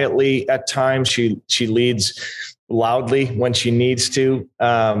quietly at times. She leads loudly when she needs to.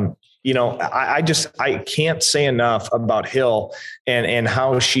 I can't say enough about Hill and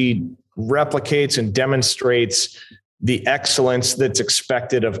how she replicates and demonstrates the excellence that's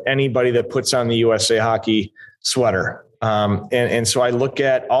expected of anybody that puts on the USA Hockey sweater. And so I look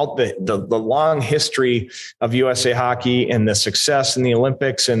at all the long history of USA Hockey and the success in the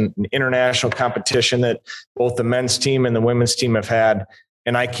Olympics and international competition that both the men's team and the women's team have had.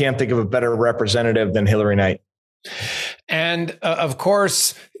 And I can't think of a better representative than Hilary Knight. And of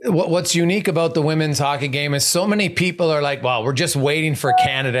course, what's unique about the women's hockey game is so many people are like, well, we're just waiting for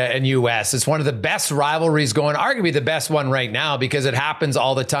Canada and US. It's one of the best rivalries going, arguably the best one right now, because it happens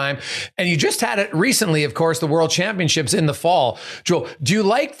all the time. And you just had it recently, of course, the World Championships in the fall. Joel, do you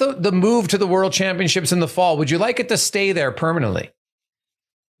like the move to the World Championships in the fall? Would you like it to stay there permanently?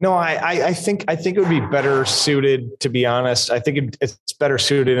 No, I think it would be better suited, to be honest. I think it's better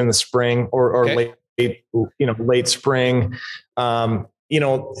suited in the spring or late spring,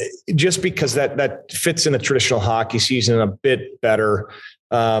 just because that fits in the traditional hockey season a bit better.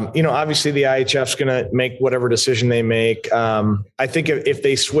 Obviously the IHF's going to make whatever decision they make. I think if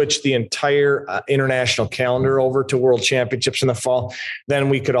they switch the entire international calendar over to World Championships in the fall, then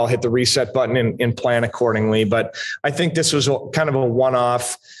we could all hit the reset button and plan accordingly. But I think this was kind of a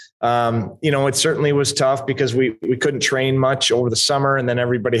one-off. It certainly was tough because we couldn't train much over the summer, and then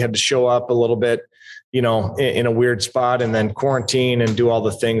everybody had to show up a little bit, in a weird spot and then quarantine and do all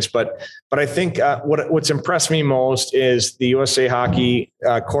the things. But I think what's impressed me most is the USA Hockey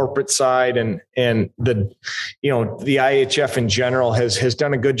corporate side and the IHF in general has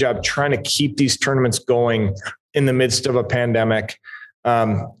done a good job trying to keep these tournaments going in the midst of a pandemic.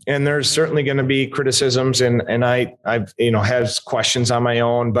 And there's certainly going to be criticisms and I've has questions on my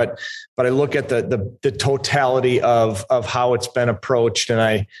own, but I look at the totality of how it's been approached.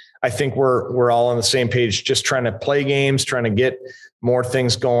 And I think we're all on the same page, just trying to play games, trying to get more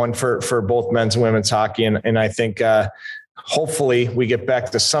things going for both men's and women's hockey. And I think hopefully we get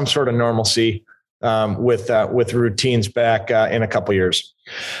back to some sort of normalcy with routines back in a couple of years.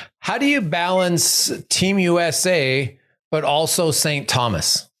 How do you balance Team USA, but also St.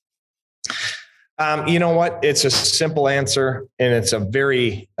 Thomas? You know what? It's a simple answer, and it's a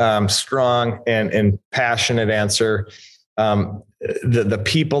very strong and passionate answer. The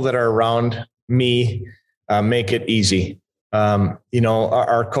people that are around me make it easy.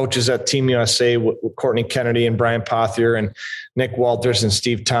 Our coaches at Team USA, Courtney Kennedy and Brian Pothier and Nick Walters and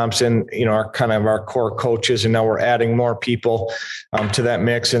Steve Thompson, are kind of our core coaches. And now we're adding more people to that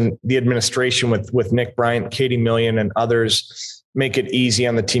mix. And the administration with Nick Bryant, Katie Million, and others make it easy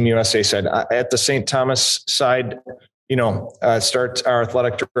on the Team USA side. At the St. Thomas side, starts our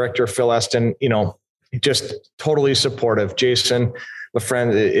athletic director, Phil Eston, just totally supportive. Jason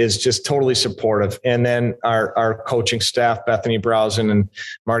LaFriend is just totally supportive. And then our coaching staff, Bethany Browsen and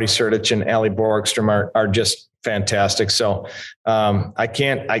Marty Sertich and Allie Borgstrom are just fantastic. So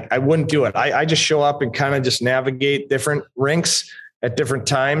I wouldn't do it. I just show up and kind of just navigate different rinks at different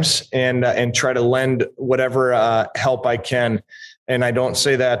times and try to lend whatever help I can. And I don't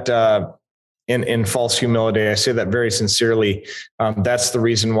say that in false humility. I say that very sincerely. That's the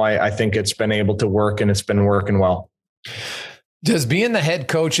reason why I think it's been able to work, and it's been working well. Does being the head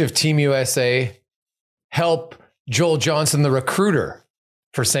coach of Team USA help Joel Johnson, the recruiter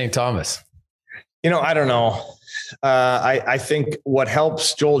for St. Thomas? I don't know. I think what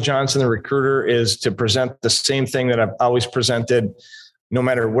helps Joel Johnson, the recruiter, is to present the same thing that I've always presented, no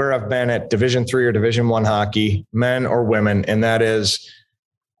matter where I've been at Division III or Division I hockey, men or women. And that is,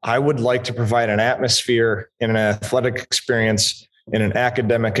 I would like to provide an atmosphere and an athletic experience and an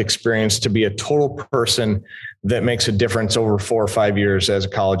academic experience to be a total person that makes a difference over 4 or 5 years as a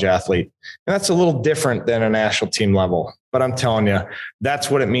college athlete. And that's a little different than a national team level, but I'm telling you,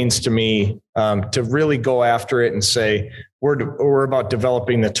 that's what it means to me, to really go after it and say, we're about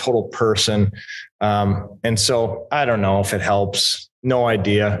developing the total person. And so I don't know if it helps. No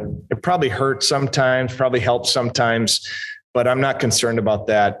idea. It probably hurts sometimes, probably helps sometimes, but I'm not concerned about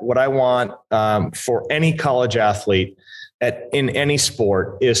that. What I want for any college athlete in any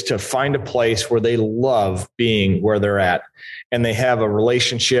sport is to find a place where they love being where they're at, and they have a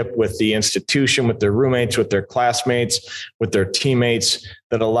relationship with the institution, with their roommates, with their classmates, with their teammates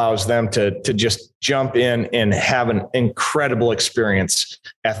that allows them to just jump in and have an incredible experience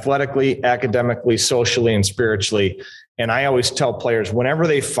athletically, academically, socially, and spiritually. And I always tell players, whenever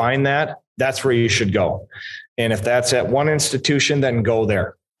they find that, that's where you should go. And if that's at one institution, then go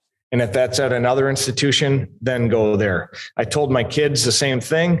there. And if that's at another institution, then go there. I told my kids the same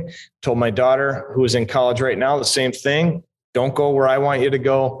thing, told my daughter who is in college right now, the same thing. Don't go where I want you to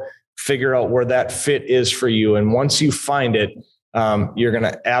go. Figure out where that fit is for you. And once you find it, you're going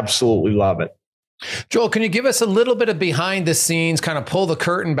to absolutely love it. Joel, can you give us a little bit of behind the scenes, kind of pull the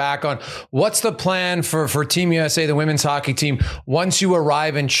curtain back on what's the plan for Team USA, the women's hockey team, once you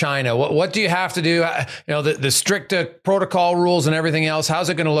arrive in China? What do you have to do? The strict protocol rules and everything else. How's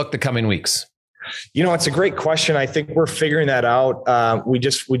it going to look the coming weeks? It's a great question. I think we're figuring that out. We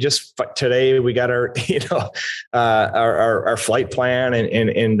just today we got our, our flight plan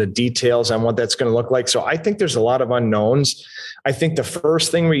and the details on what that's going to look like. So I think there's a lot of unknowns. I think the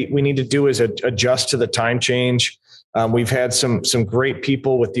first thing we need to do is adjust to the time change. We've had some great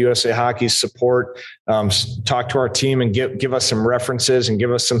people with the USA Hockey's support talk to our team and give us some references and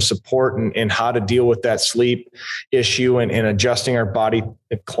give us some support in how to deal with that sleep issue and adjusting our body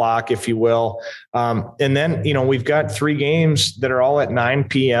clock, if you will. And then, we've got 3 games that are all at 9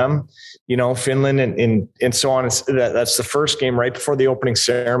 p.m., Finland and so on. That's the first game right before the opening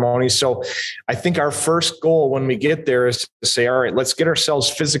ceremony. So I think our first goal when we get there is to say, all right, let's get ourselves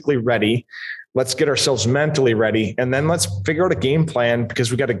physically ready. Let's get ourselves mentally ready. And then let's figure out a game plan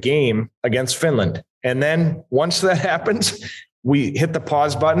because we got a game against Finland. And then once that happens, we hit the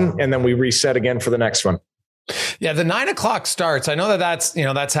pause button and then we reset again for the next one. Yeah, the 9 o'clock starts. I know that's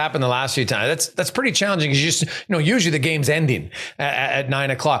happened the last few times. That's pretty challenging because usually the game's ending at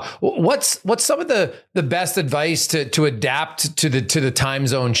 9 o'clock. What's some of the best advice to adapt to the time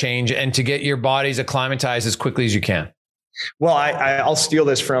zone change and to get your bodies acclimatized as quickly as you can? Well, I'll steal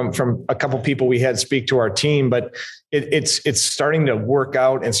this from a couple people we had speak to our team, but it's starting to work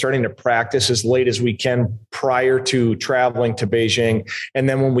out and starting to practice as late as we can prior to traveling to Beijing. And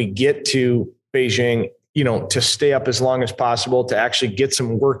then when we get to Beijing, to stay up as long as possible, to actually get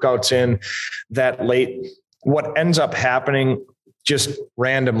some workouts in that late. What ends up happening just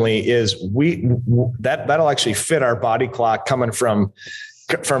randomly is that'll actually fit our body clock coming from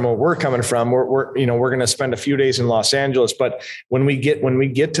where we're coming from. We're going to spend a few days in Los Angeles, but when we get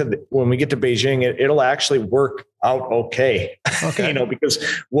to Beijing, it'll actually work out okay. Because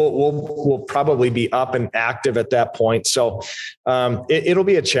we'll probably be up and active at that point. So it'll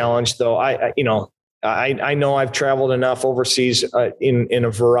be a challenge though. I know I've traveled enough overseas in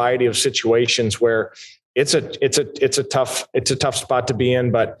a variety of situations where it's a tough spot to be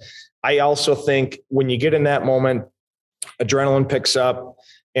in. But I also think when you get in that moment, adrenaline picks up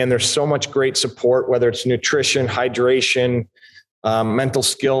and there's so much great support, whether it's nutrition, hydration, mental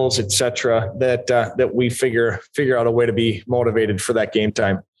skills, et cetera, that we figure out a way to be motivated for that game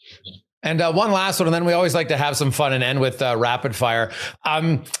time. And one last one, and then we always like to have some fun and end with rapid fire.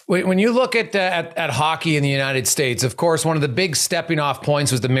 When you look at hockey in the United States, of course, one of the big stepping off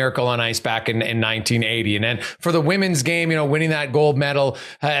points was the Miracle on Ice back in 1980. And then for the women's game, winning that gold medal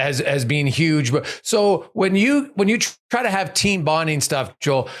has been huge. But so when you try to have team bonding stuff,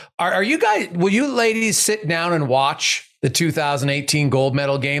 Joel, will you ladies sit down and watch the 2018 gold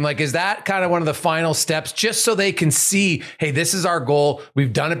medal game? Like, is that kind of one of the final steps just so they can see, hey, this is our goal.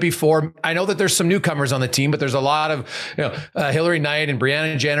 We've done it before. I know that there's some newcomers on the team, but there's a lot of, Hillary Knight and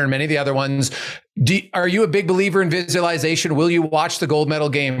Brianna Jenner and many of the other ones. Are you a big believer in visualization? Will you watch the gold medal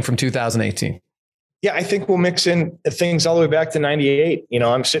game from 2018? Yeah, I think we'll mix in things all the way back to 98.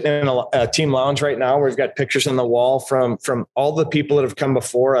 I'm sitting in a team lounge right now where we've got pictures on the wall from all the people that have come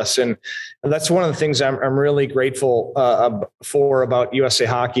before us. And that's one of the things I'm really grateful for about USA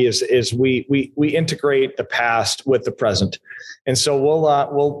Hockey is we integrate the past with the present. And so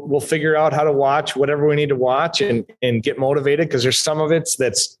we'll figure out how to watch whatever we need to watch and get motivated, because there's some of it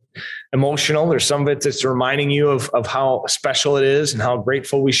that's emotional. There's some of it that's reminding you of how special it is and how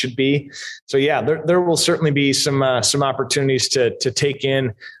grateful we should be. So yeah, there will certainly be some opportunities to take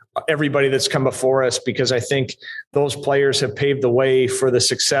in everybody that's come before us, because I think those players have paved the way for the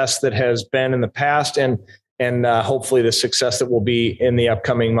success that has been in the past and hopefully the success that will be in the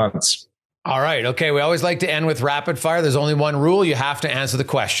upcoming months. All right. Okay. We always like to end with rapid fire. There's only one rule. You have to answer the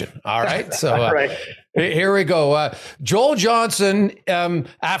question. All right. So All right. Here we go. Joel Johnson,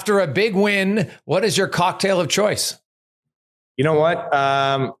 after a big win, what is your cocktail of choice? You know what?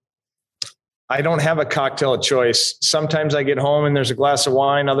 I don't have a cocktail of choice. Sometimes I get home and there's a glass of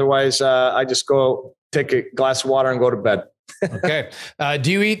wine. Otherwise, I just go take a glass of water and go to bed. Okay.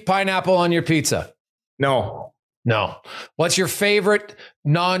 Do you eat pineapple on your pizza? No. What's your favorite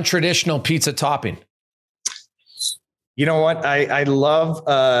non-traditional pizza topping? You know what? I love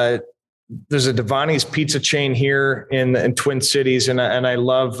there's a Devani's pizza chain here in Twin Cities. And I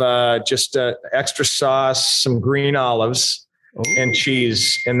love just extra sauce, some green olives and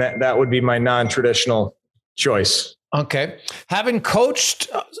cheese. And that would be my non-traditional choice. Okay. Having coached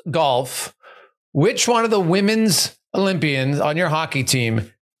golf, which one of the women's Olympians on your hockey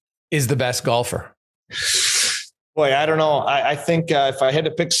team is the best golfer? Boy, I don't know. I think if I had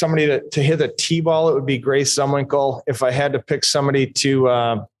to pick somebody to hit a T-ball, it would be Grace Zumwinkle. If I had to pick somebody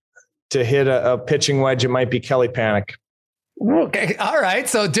to hit a pitching wedge, it might be Kelly Panic. Okay. All right.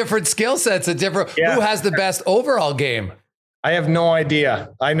 So different skill sets, who has the best overall game? I have no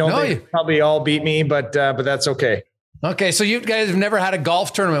idea. I know they probably all beat me, but that's okay. Okay. So you guys have never had a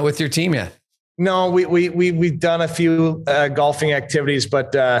golf tournament with your team yet? No, we've done a few golfing activities,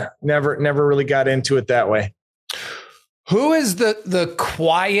 but never really got into it that way. Who is the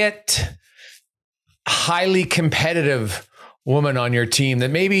quiet, highly competitive woman on your team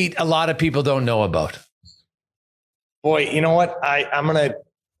that maybe a lot of people don't know about? Boy, you know what? I'm gonna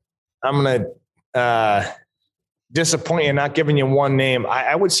disappoint you, not giving you one name.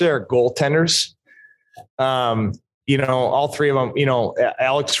 I would say our goaltenders. All three of them.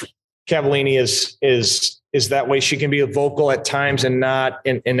 Alex Cavallini is that way. She can be vocal at times and not.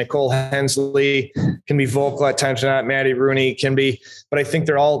 And Nicole Hensley can be vocal at times and not. Maddie Rooney can be. But I think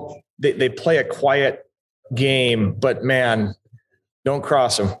they play a quiet game. But man, don't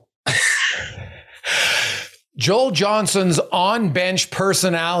cross them. Joel Johnson's on-bench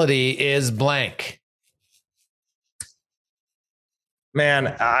personality is blank.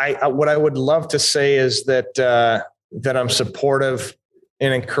 Man, what I would love to say is that I'm supportive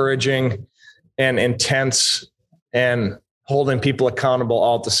and encouraging and intense and holding people accountable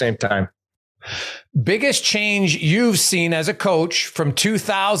all at the same time. Biggest change you've seen as a coach from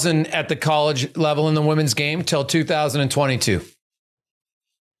 2000 at the college level in the women's game till 2022?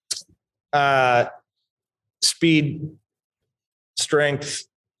 Speed, strength,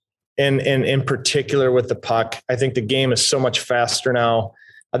 and in particular with the puck. I think the game is so much faster now.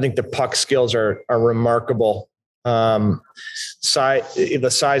 I think the puck skills are remarkable. The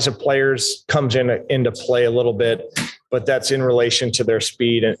size of players comes into play a little bit, but that's in relation to their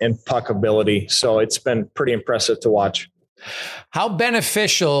speed and puck ability. So it's been pretty impressive to watch. How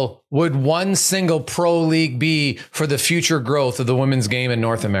beneficial would one single pro league be for the future growth of the women's game in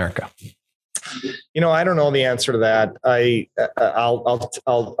North America? I don't know the answer to that.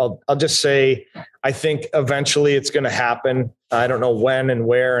 I'll just say, I think eventually it's going to happen. I don't know when and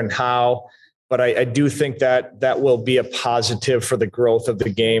where and how, but I do think that will be a positive for the growth of the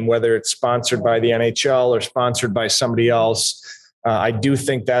game, whether it's sponsored by the NHL or sponsored by somebody else. I do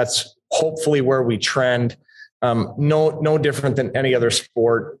think that's hopefully where we trend. No different than any other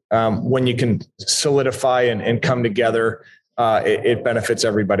sport. When you can solidify and come together, it benefits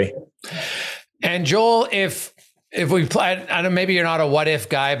everybody. And Joel, if we play, I know maybe you're not a what if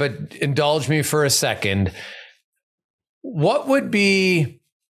guy, but indulge me for a second. What would be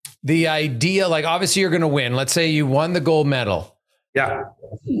the idea? Like, obviously you're going to win. Let's say you won the gold medal. Yeah.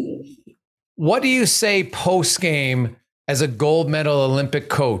 What do you say post game as a gold medal Olympic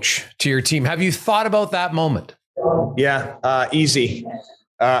coach to your team? Have you thought about that moment? Yeah. Easy.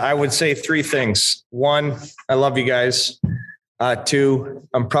 I would say three things. One, I love you guys. Two,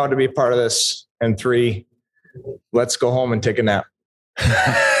 I'm proud to be a part of this. And three, let's go home and take a nap.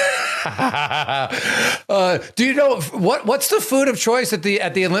 Do you know what's the food of choice at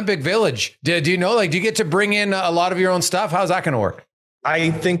the Olympic Village? Do you know, do you get to bring in a lot of your own stuff? How's that going to work?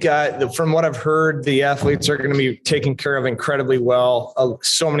 I think from what I've heard, the athletes are going to be taken care of incredibly well.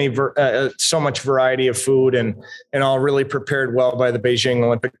 So much variety of food and all really prepared well by the Beijing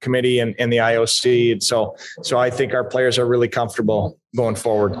Olympic Committee and the IOC. And so I think our players are really comfortable going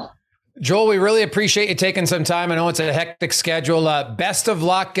forward. Joel, we really appreciate you taking some time. I know it's a hectic schedule. Best of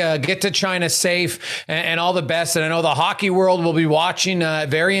luck. Get to China safe and all the best. And I know the hockey world will be watching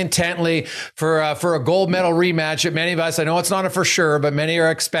very intently for a gold medal rematch. Many of us, I know it's not a for sure, but many are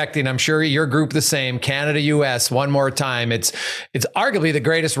expecting. I'm sure your group the same. Canada, US, one more time. It's arguably the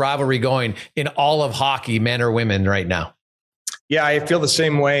greatest rivalry going in all of hockey, men or women right now. Yeah, I feel the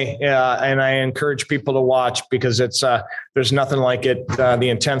same way. And I encourage people to watch because there's nothing like it. The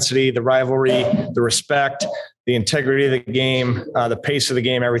intensity, the rivalry, the respect, the integrity of the game, the pace of the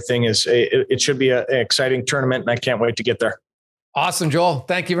game, everything it should be an exciting tournament. And I can't wait to get there. Awesome, Joel.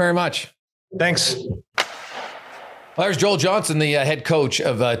 Thank you very much. Thanks. Well, there's Joel Johnson, the head coach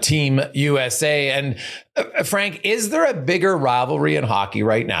of Team USA. And Frank, is there a bigger rivalry in hockey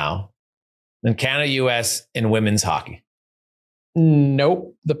right now than Canada-US in women's hockey?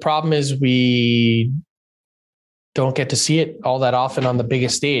 Nope. The problem is we don't get to see it all that often on the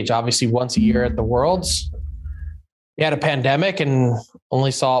biggest stage. Obviously, once a year at the Worlds. We had a pandemic and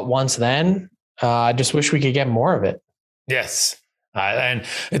only saw it once then. I just wish we could get more of it. Yes. And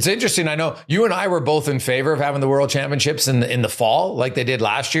it's interesting. I know you and I were both in favor of having the World Championships in the fall, like they did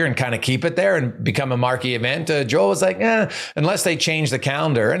last year, and kind of keep it there and become a marquee event. Joel was like, unless they change the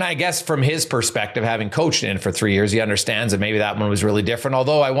calendar. And I guess from his perspective, having coached in for 3 years, he understands that maybe that one was really different.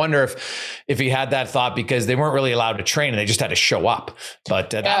 Although I wonder if he had that thought because they weren't really allowed to train and they just had to show up.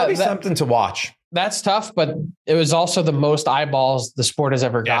 But that would be something to watch. That's tough, but it was also the most eyeballs the sport has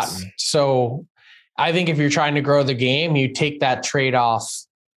ever gotten. Yes. So I think if you're trying to grow the game, you take that trade-off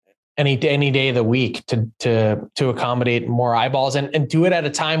any day of the week to accommodate more eyeballs and do it at a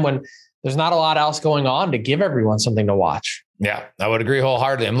time when there's not a lot else going on to give everyone something to watch. Yeah, I would agree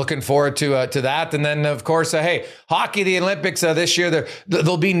wholeheartedly. I'm looking forward to that. And then, of course, hey, hockey, the Olympics this year,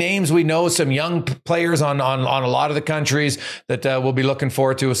 there'll be names we know, some young players on a lot of the countries that we'll be looking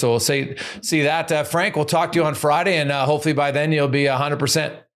forward to. So we'll see that. Frank, we'll talk to you on Friday, and hopefully by then you'll be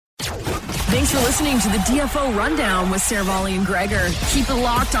 100%. Thanks for listening to the DFO Rundown with Saravalli and Gregor. Keep it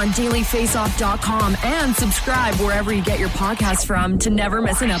locked on dailyfaceoff.com and subscribe wherever you get your podcasts from to never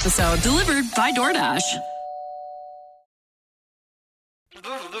miss an episode. Delivered by DoorDash.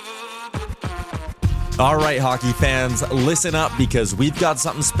 All right, hockey fans, listen up because we've got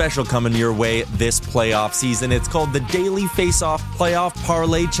something special coming your way this playoff season. It's called the Daily Face-Off Playoff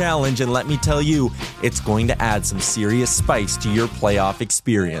Parlay Challenge, and let me tell you, it's going to add some serious spice to your playoff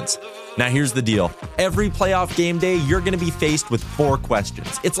experience. Now, here's the deal. Every playoff game day, you're going to be faced with 4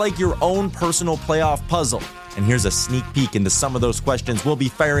 questions. It's like your own personal playoff puzzle. And here's a sneak peek into some of those questions we'll be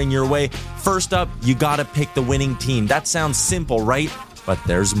firing your way. First up, you got to pick the winning team. That sounds simple, right? But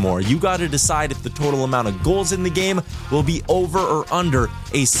there's more. You got to decide if the total amount of goals in the game will be over or under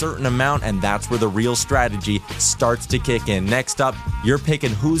a certain amount, and that's where the real strategy starts to kick in. Next up, you're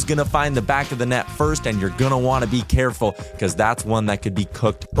picking who's going to find the back of the net first, and you're going to want to be careful because that's one that could be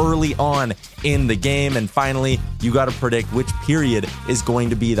cooked early on in the game. And finally, you got to predict which period is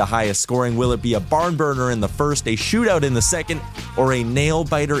going to be the highest scoring. Will it be a barn burner in the first, a shootout in the second, or a nail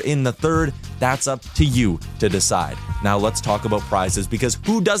biter in the third? That's up to you to decide. Now let's talk about prizes, because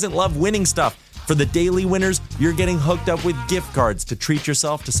who doesn't love winning stuff? For the daily winners, you're getting hooked up with gift cards to treat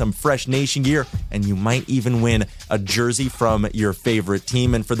yourself to some fresh Nation gear, and you might even win a jersey from your favorite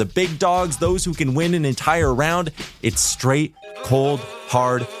team. And for the big dogs, those who can win an entire round, it's straight, cold,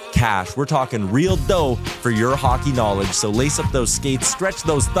 hard cash. We're talking real dough for your hockey knowledge. So lace up those skates, stretch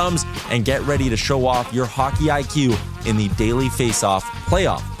those thumbs, and get ready to show off your hockey IQ in the Daily Face-Off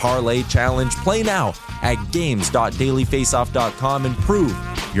Playoff Parlay Challenge. Play now at games.dailyfaceoff.com and prove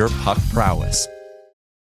your puck prowess.